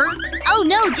shower? Oh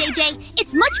no, JJ.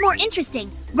 It's much more interesting.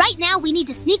 Right now, we need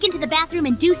to sneak into the bathroom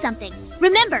and do something.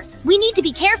 Remember, we need to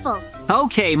be careful.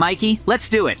 Okay, Mikey, let's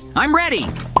do it. I'm ready.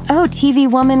 Oh, TV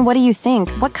woman, what do you think?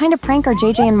 What kind of prank are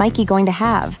JJ and Mikey going to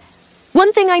have?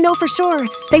 One thing I know for sure,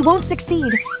 they won't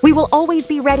succeed. We will always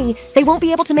be ready. They won't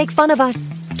be able to make fun of us.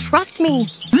 Trust me.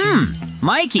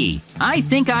 Mikey, I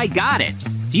think I got it.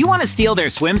 Do you want to steal their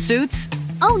swimsuits?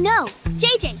 Oh no,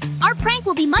 JJ, our prank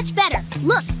will be much better.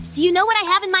 Look, do you know what I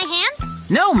have in my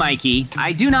hands? No, Mikey,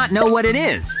 I do not know what it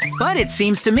is. But it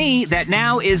seems to me that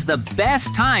now is the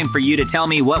best time for you to tell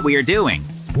me what we are doing.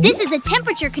 This is a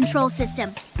temperature control system.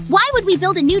 Why would we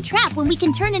build a new trap when we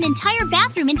can turn an entire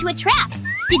bathroom into a trap?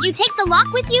 Did you take the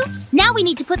lock with you? Now we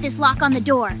need to put this lock on the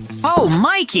door. Oh,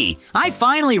 Mikey, I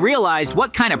finally realized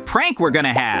what kind of prank we're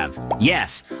gonna have.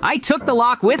 Yes, I took the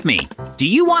lock with me. Do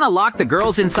you want to lock the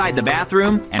girls inside the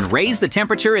bathroom and raise the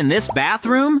temperature in this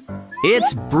bathroom?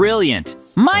 It's brilliant.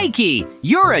 Mikey,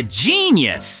 you're a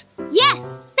genius.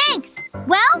 Yes, thanks.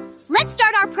 Well, let's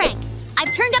start our prank.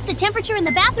 I've turned up the temperature in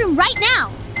the bathroom right now.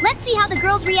 Let's see how the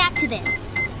girls react to this.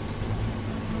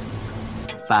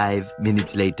 5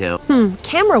 minutes later.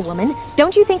 Camera woman,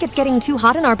 don't you think it's getting too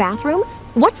hot in our bathroom?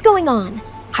 What's going on?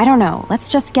 I don't know. Let's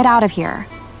just get out of here.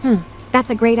 That's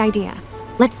a great idea.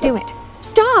 Let's do it.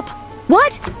 Stop!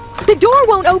 What? The door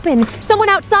won't open! Someone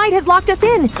outside has locked us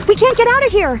in! We can't get out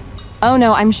of here! Oh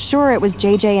no, I'm sure it was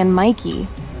JJ and Mikey.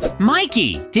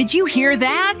 Mikey, did you hear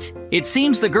that? It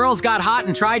seems the girls got hot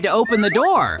and tried to open the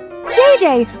door.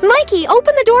 JJ! Mikey,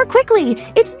 open the door quickly!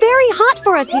 It's very hot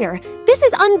for us here! This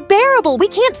is unbearable! We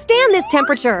can't stand this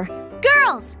temperature!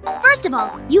 Girls, first of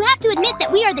all, you have to admit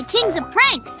that we are the kings of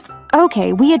pranks.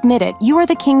 Okay, we admit it. You are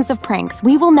the kings of pranks.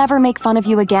 We will never make fun of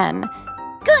you again.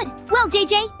 Good. Well,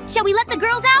 JJ, shall we let the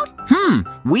girls out?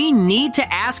 We need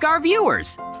to ask our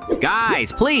viewers.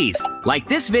 Guys, please, like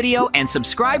this video and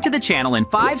subscribe to the channel in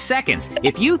 5 seconds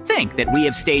if you think that we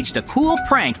have staged a cool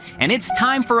prank and it's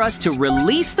time for us to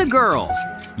release the girls.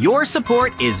 Your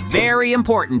support is very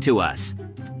important to us.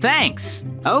 Thanks.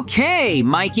 Okay,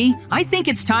 Mikey, I think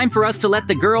it's time for us to let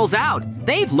the girls out.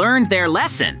 They've learned their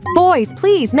lesson. Boys,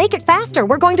 please, make it faster.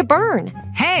 We're going to burn.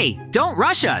 Hey, don't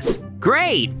rush us.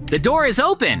 Great, the door is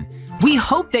open. We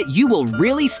hope that you will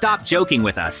really stop joking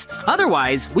with us.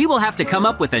 Otherwise, we will have to come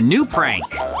up with a new prank.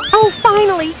 Oh,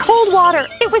 finally, cold water.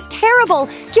 It was terrible.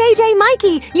 JJ,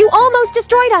 Mikey, you almost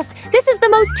destroyed us. This is the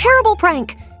most terrible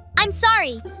prank. I'm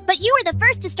sorry, but you were the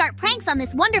first to start pranks on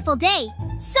this wonderful day.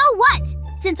 So what?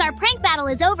 Since our prank battle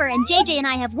is over and JJ and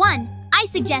I have won, I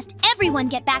suggest everyone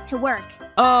get back to work.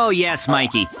 Oh yes,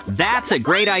 Mikey, that's a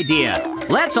great idea.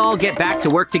 Let's all get back to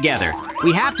work together.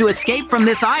 We have to escape from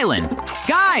this island.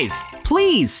 Guys,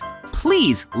 please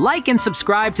like and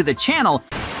subscribe to the channel.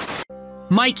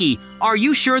 Mikey, are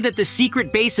you sure that the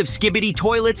secret base of Skibidi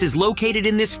Toilets is located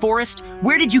in this forest?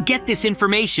 Where did you get this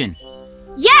information?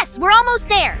 Yes, we're almost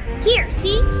there. Here,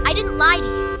 see? I didn't lie to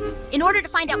you. In order to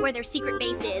find out where their secret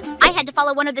base is, I had to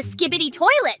follow one of the Skibidi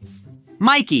Toilets.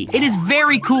 Mikey, it is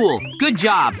very cool. Good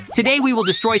job. Today we will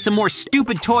destroy some more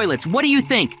stupid toilets. What do you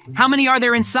think? How many are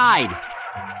there inside?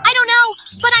 I don't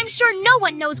know, but I'm sure no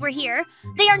one knows we're here.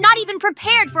 They are not even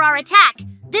prepared for our attack.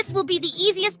 This will be the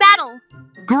easiest battle.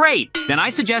 Great! Then I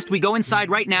suggest we go inside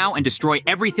right now and destroy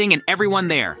everything and everyone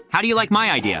there. How do you like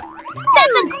my idea?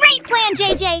 That's a great plan,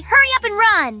 JJ. Hurry up and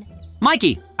run.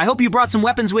 Mikey, I hope you brought some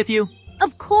weapons with you.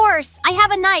 Of course. I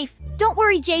have a knife. Don't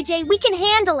worry, JJ. We can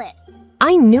handle it.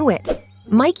 I knew it.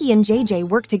 Mikey and JJ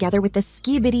work together with the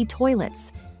Skibidi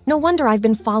Toilets. No wonder I've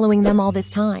been following them all this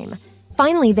time.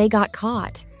 Finally, they got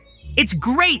caught. It's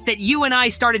great that you and I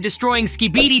started destroying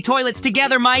Skibidi Toilets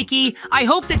together, Mikey. I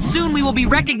hope that soon we will be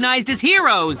recognized as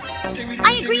heroes.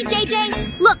 I agree,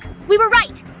 JJ. Look, we were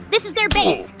right. This is their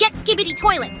base. Get Skibidi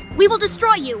Toilets. We will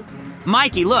destroy you.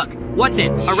 Mikey, look. What's it?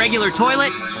 A regular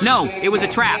toilet? No, it was a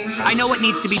trap. I know what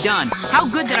needs to be done. How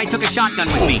good that I took a shotgun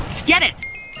with me. Get it!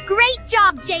 Great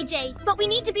job, JJ. But we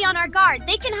need to be on our guard.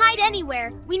 They can hide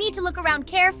anywhere. We need to look around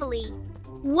carefully.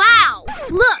 Wow!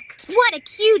 Look! What a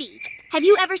cutie! Have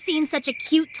you ever seen such a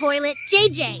cute toilet?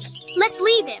 JJ, let's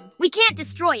leave him. We can't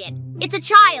destroy it. It's a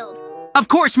child. Of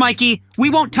course, Mikey. We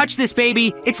won't touch this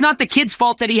baby. It's not the kid's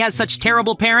fault that he has such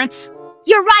terrible parents.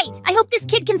 You're right. I hope this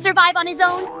kid can survive on his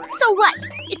own. So what?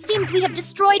 It seems we have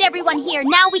destroyed everyone here.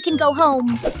 Now we can go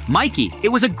home. Mikey, it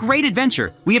was a great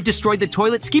adventure. We have destroyed the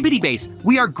toilet skibbity base.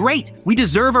 We are great. We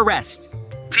deserve a rest.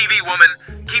 TV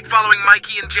woman, keep following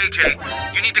Mikey and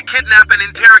JJ. You need to kidnap and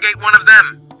interrogate one of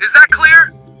them. Is that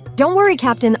clear? Don't worry,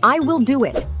 Captain. I will do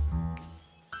it.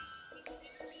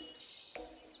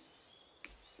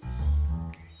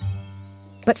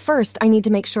 But first, I need to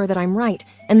make sure that I'm right,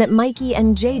 and that Mikey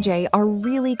and JJ are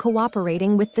really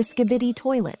cooperating with the skibbity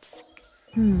toilets.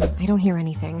 I don't hear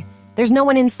anything. There's no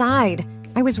one inside.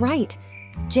 I was right.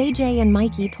 JJ and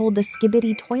Mikey told the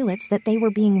skibbity toilets that they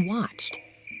were being watched.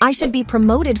 I should be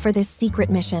promoted for this secret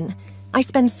mission. I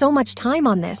spend so much time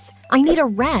on this. I need a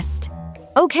rest.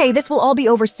 Okay, this will all be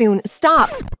over soon. Stop!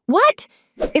 What?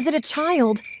 Is it a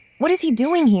child? What is he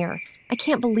doing here? I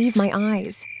can't believe my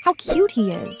eyes. How cute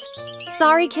he is.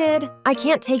 Sorry, kid. I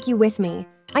can't take you with me.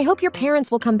 I hope your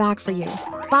parents will come back for you.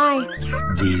 Bye.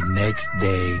 The next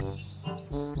day.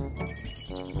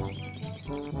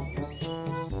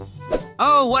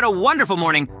 Oh, what a wonderful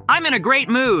morning. I'm in a great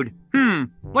mood.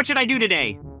 What should I do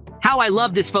today? How I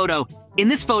love this photo. In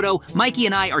this photo, Mikey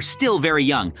and I are still very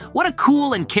young. What a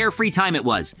cool and carefree time it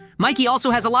was. Mikey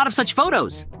also has a lot of such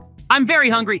photos. I'm very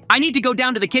hungry. I need to go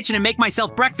down to the kitchen and make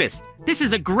myself breakfast. This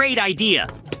is a great idea.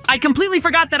 I completely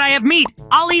forgot that I have meat.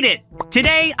 I'll eat it.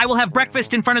 Today, I will have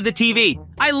breakfast in front of the TV.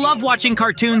 I love watching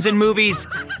cartoons and movies.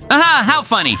 Aha, how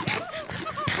funny.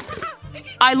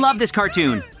 I love this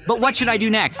cartoon. But what should I do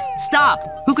next?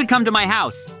 Stop! Who could come to my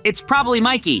house? It's probably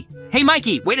Mikey. Hey,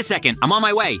 Mikey, wait a second. I'm on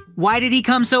my way. Why did he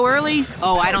come so early?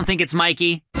 Oh, I don't think it's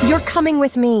Mikey. You're coming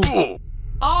with me.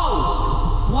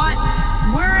 Oh! What?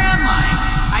 Where am I?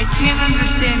 I can't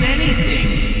understand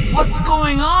anything. What's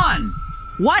going on?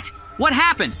 What? What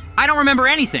happened? I don't remember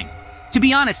anything. To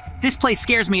be honest, this place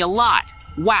scares me a lot.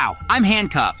 Wow, I'm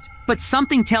handcuffed. But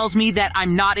something tells me that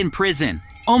I'm not in prison.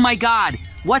 Oh my God,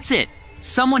 what's it?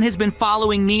 Someone has been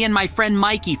following me and my friend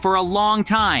Mikey for a long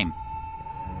time.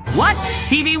 What?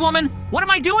 TV woman? What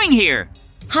am I doing here?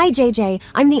 Hi, JJ.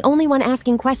 I'm the only one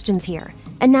asking questions here.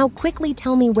 And now quickly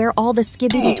tell me where all the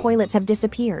skibbity toilets have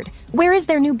disappeared. Where is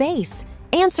their new base?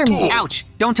 Answer me. Ouch!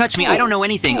 Don't touch me. I don't know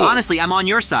anything. Honestly, I'm on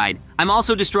your side. I'm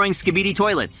also destroying skibbity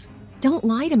toilets. Don't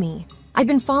lie to me. I've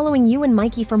been following you and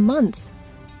Mikey for months.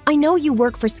 I know you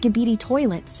work for skibbity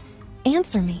toilets.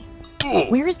 Answer me.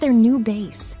 Where is their new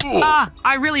base?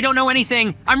 I really don't know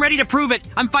anything. I'm ready to prove it.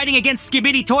 I'm fighting against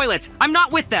skibbity toilets. I'm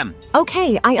not with them.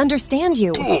 Okay, I understand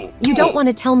you. You don't want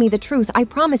to tell me the truth. I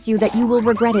promise you that you will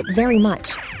regret it very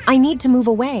much. I need to move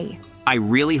away. I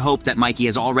really hope that Mikey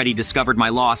has already discovered my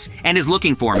loss and is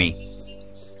looking for me.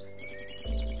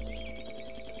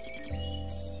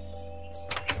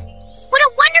 What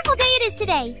a wonderful day it is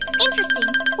today. Interesting.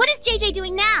 What is JJ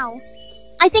doing now?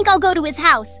 I think I'll go to his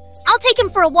house. I'll take him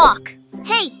for a walk.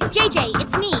 Hey, JJ,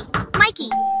 it's me, Mikey.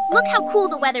 Look how cool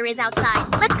the weather is outside.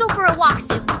 Let's go for a walk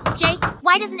soon. Jay,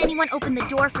 why doesn't anyone open the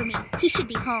door for me? He should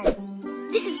be home.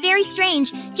 This is very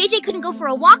strange. JJ couldn't go for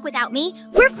a walk without me.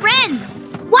 We're friends.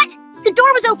 What? The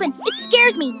door was open. It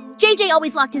scares me. JJ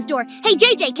always locked his door. Hey,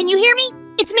 JJ, can you hear me?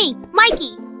 It's me,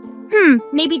 Mikey.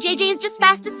 Maybe JJ is just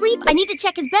fast asleep. I need to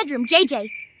check his bedroom, JJ.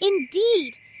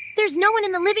 Indeed. There's no one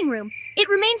in the living room. It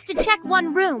remains to check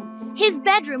one room. His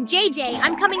bedroom, JJ,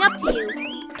 I'm coming up to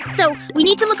you. So, we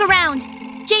need to look around.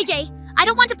 JJ, I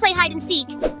don't want to play hide and seek.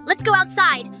 Let's go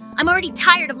outside. I'm already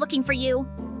tired of looking for you.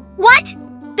 What?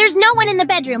 There's no one in the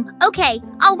bedroom. Okay,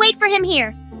 I'll wait for him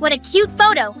here. What a cute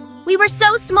photo. We were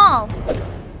so small.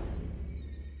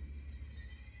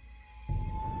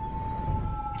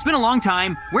 It's been a long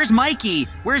time. Where's Mikey?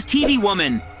 Where's TV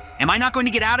woman? Am I not going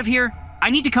to get out of here? I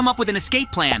need to come up with an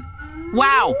escape plan.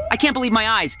 Wow, I can't believe my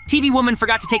eyes. TV woman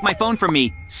forgot to take my phone from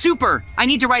me. Super! I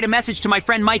need to write a message to my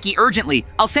friend Mikey urgently.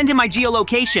 I'll send him my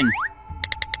geolocation.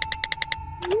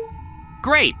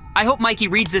 Great! I hope Mikey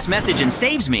reads this message and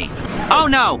saves me. Oh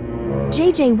no!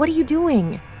 JJ, what are you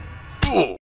doing?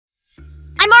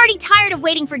 I'm already tired of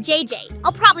waiting for JJ.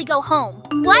 I'll probably go home.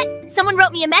 What? Someone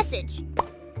wrote me a message.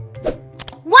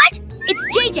 What?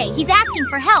 It's JJ. He's asking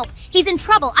for help. He's in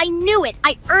trouble. I knew it.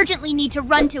 I urgently need to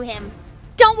run to him.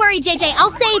 Don't worry, JJ. I'll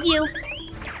save you.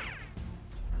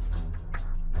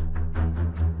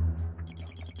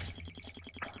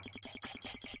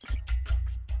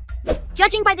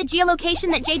 Judging by the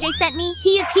geolocation that JJ sent me,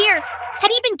 he is here.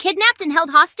 Had he been kidnapped and held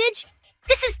hostage?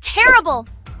 This is terrible.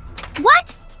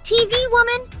 What? TV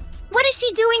woman? What is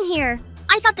she doing here?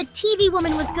 I thought the TV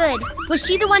woman was good. Was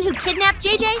she the one who kidnapped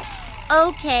JJ?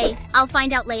 Okay, I'll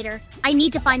find out later. I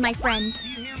need to find my friend.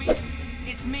 Do you hear me?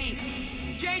 It's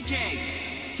me, JJ.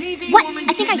 TV What? woman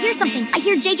I think I hear kidnapped something. me. I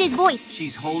hear JJ's voice.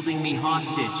 She's holding me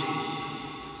hostage.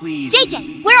 Please.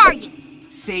 JJ, where are you?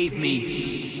 Save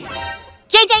me.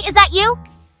 JJ, is that you?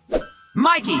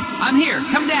 Mikey, I'm here.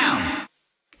 Come down.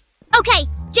 Okay,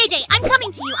 JJ, I'm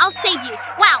coming to you. I'll save you.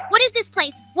 Wow, what is this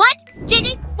place? What?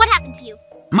 JJ, what happened to you?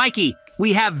 Mikey,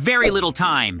 we have very little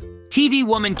time. TV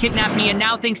woman kidnapped me and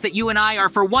now thinks that you and I are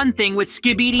for one thing with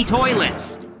skibidi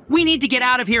toilets. We need to get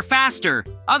out of here faster.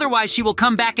 Otherwise, she will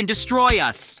come back and destroy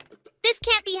us. This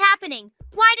can't be happening.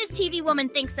 Why does TV woman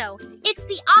think so? It's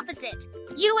the opposite.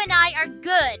 You and I are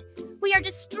good. We are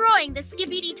destroying the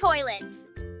skibidi toilets.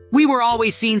 We were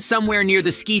always seen somewhere near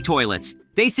the ski toilets.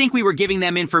 They think we were giving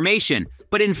them information,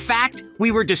 but in fact,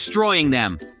 we were destroying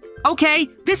them. Okay,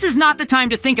 this is not the time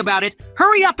to think about it.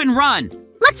 Hurry up and run.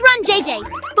 Let's run, JJ.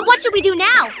 But what should we do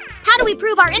now? How do we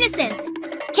prove our innocence?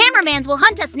 Cameramans will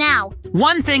hunt us now.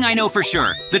 One thing I know for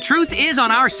sure, the truth is on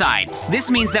our side.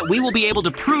 This means that we will be able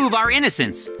to prove our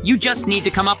innocence. You just need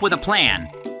to come up with a plan.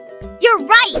 You're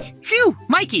right! Phew,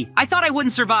 Mikey, I thought I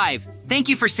wouldn't survive. Thank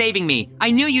you for saving me.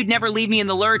 I knew you'd never leave me in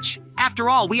the lurch. After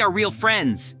all, we are real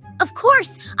friends. Of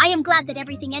course, I am glad that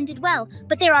everything ended well,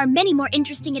 but there are many more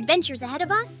interesting adventures ahead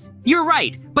of us. You're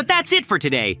right, but that's it for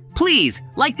today. Please,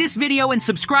 like this video and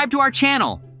subscribe to our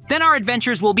channel. Then our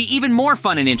adventures will be even more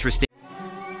fun and interesting.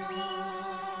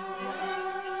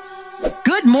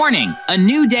 Good morning! A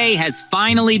new day has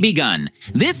finally begun.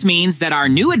 This means that our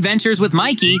new adventures with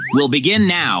Mikey will begin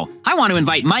now. I want to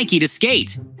invite Mikey to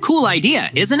skate. Cool idea,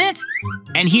 isn't it?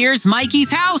 And here's Mikey's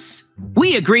house.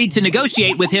 We agreed to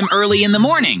negotiate with him early in the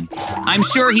morning. I'm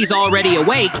sure he's already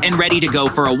awake and ready to go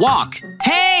for a walk.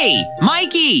 Hey,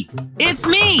 Mikey! It's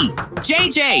me!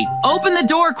 JJ, open the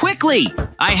door quickly!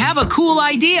 I have a cool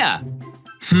idea.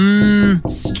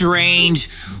 Strange.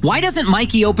 Why doesn't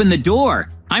Mikey open the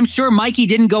door? I'm sure Mikey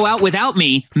didn't go out without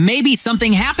me. Maybe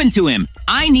something happened to him.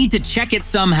 I need to check it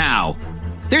somehow.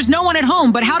 There's no one at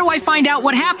home, but how do I find out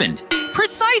what happened?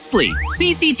 Precisely!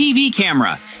 CCTV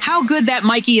camera. How good that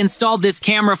Mikey installed this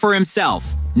camera for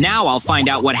himself. Now I'll find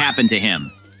out what happened to him.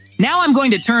 Now I'm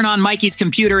going to turn on Mikey's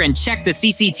computer and check the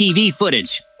CCTV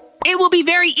footage. It will be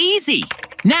very easy.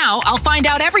 Now I'll find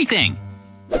out everything.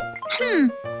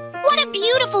 What a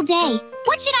beautiful day.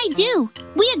 What should I do?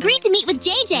 We agreed to meet with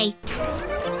JJ.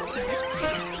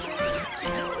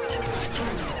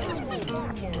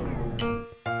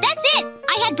 That's it!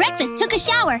 I had breakfast, took a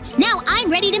shower. Now I'm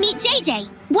ready to meet JJ.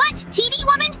 What? TV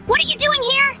woman? What are you doing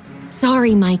here?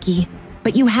 Sorry, Mikey,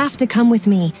 but you have to come with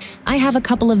me. I have a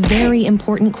couple of very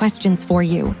important questions for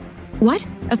you. What?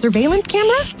 A surveillance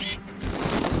camera?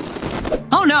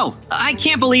 Oh no! I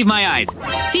can't believe my eyes.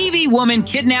 TV woman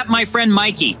kidnapped my friend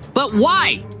Mikey. But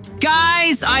why?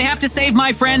 Guys, I have to save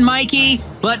my friend Mikey.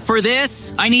 But for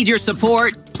this, I need your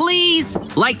support. Please,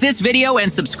 like this video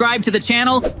and subscribe to the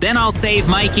channel, then I'll save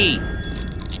Mikey.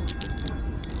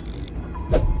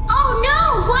 Oh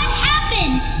no! What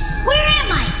happened? Where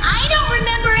am I? I don't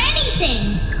remember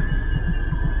anything.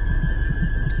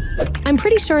 I'm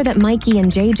pretty sure that Mikey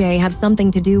and JJ have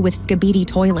something to do with skibidi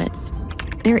toilets.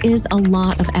 There is a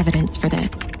lot of evidence for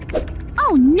this.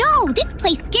 Oh no! This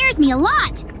place scares me a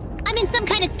lot. I'm in some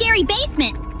kind of scary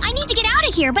basement. I need to get out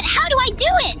of here, but how do I do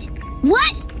it?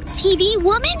 What? TV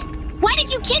woman? Why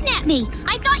did you kidnap me?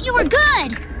 I thought you were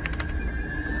good.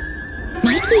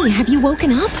 Mikey, have you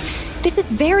woken up? This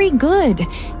is very good.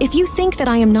 If you think that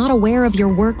I am not aware of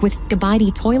your work with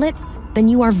skibidi toilets, then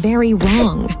you are very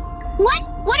wrong. What?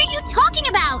 What are you talking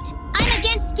about? I'm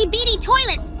against skibidi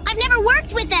toilets. I've never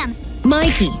worked with them.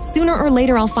 Mikey, sooner or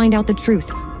later I'll find out the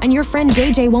truth, and your friend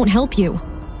JJ won't help you.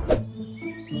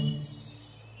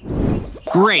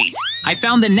 Great! I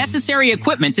found the necessary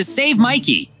equipment to save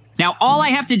Mikey. Now all I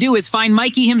have to do is find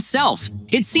Mikey himself.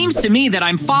 It seems to me that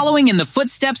I'm following in the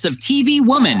footsteps of TV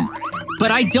Woman. But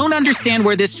I don't understand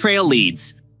where this trail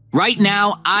leads. Right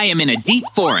now, I am in a deep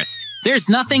forest. There's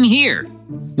nothing here.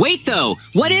 Wait though,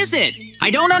 what is it? I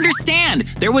don't understand.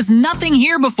 There was nothing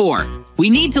here before. We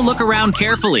need to look around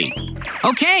carefully.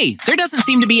 Okay, there doesn't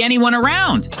seem to be anyone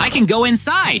around. I can go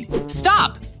inside.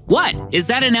 Stop! What? Is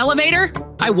that an elevator?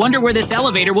 I wonder where this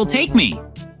elevator will take me.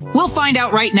 We'll find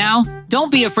out right now.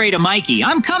 Don't be afraid of Mikey.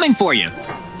 I'm coming for you.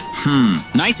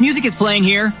 Nice music is playing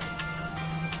here.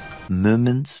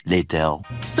 Moments later.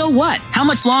 So what? How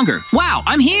much longer? Wow,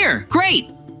 I'm here! Great!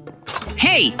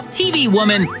 Hey, TV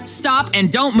woman, stop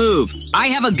and don't move. I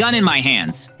have a gun in my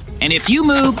hands. And if you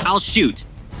move, I'll shoot.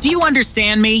 Do you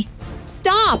understand me?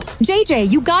 Stop!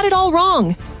 JJ, you got it all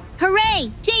wrong.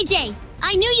 Hooray! JJ,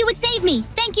 I knew you would save me.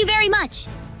 Thank you very much.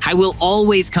 I will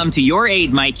always come to your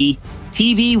aid, Mikey.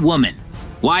 TV woman,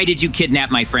 why did you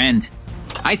kidnap my friend?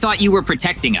 I thought you were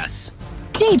protecting us.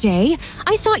 JJ,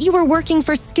 I thought you were working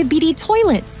for Skibidi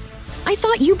Toilets. I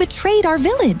thought you betrayed our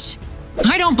village.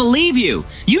 I don't believe you.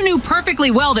 You knew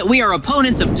perfectly well that we are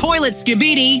opponents of Toilet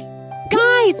Skibidi.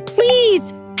 Guys,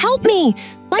 please, help me.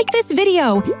 Like this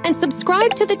video and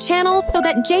subscribe to the channel so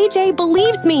that JJ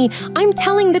believes me. I'm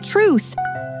telling the truth.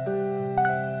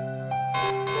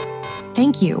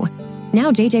 Thank you.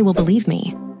 Now JJ will believe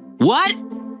me. What?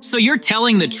 So you're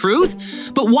telling the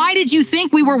truth? But why did you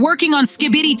think we were working on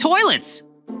Skibidi Toilets?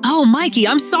 Oh, Mikey,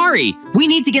 I'm sorry. We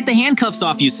need to get the handcuffs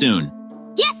off you soon.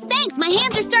 Yes, thanks. My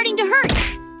hands are starting to hurt.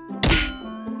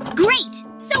 Great.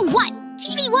 So what?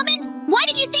 TV woman, why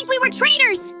did you think we were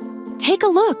traitors? Take a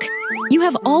look. You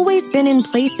have always been in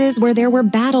places where there were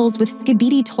battles with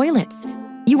Skibidi Toilets.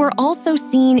 You were also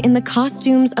seen in the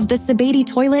costumes of the Skibidi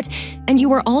Toilet, and you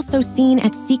were also seen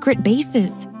at secret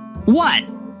bases. What?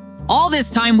 All this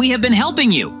time we have been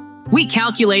helping you. We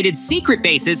calculated secret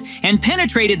bases and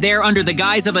penetrated there under the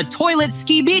guise of a toilet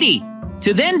Skibidi,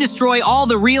 to then destroy all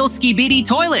the real Skibidi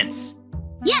toilets.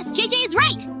 Yes, JJ is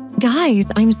right. Guys,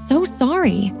 I'm so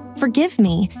sorry. Forgive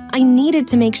me. I needed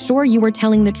to make sure you were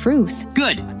telling the truth.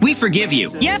 Good. We forgive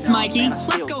you. Yes, Mikey.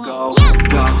 Let's go home. Yeah.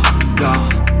 Go, go,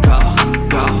 go,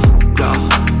 go, go, go,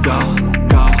 go,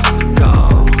 go, go,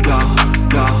 go,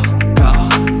 go,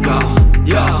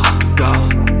 go, go,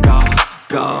 go,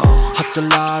 go. Hustle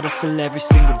hard, hustle every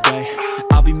single day.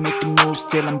 I'll be making moves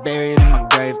till I'm buried in my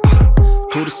grave.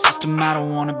 To the system, I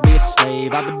don't wanna be a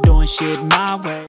slave. I've been doing shit my way.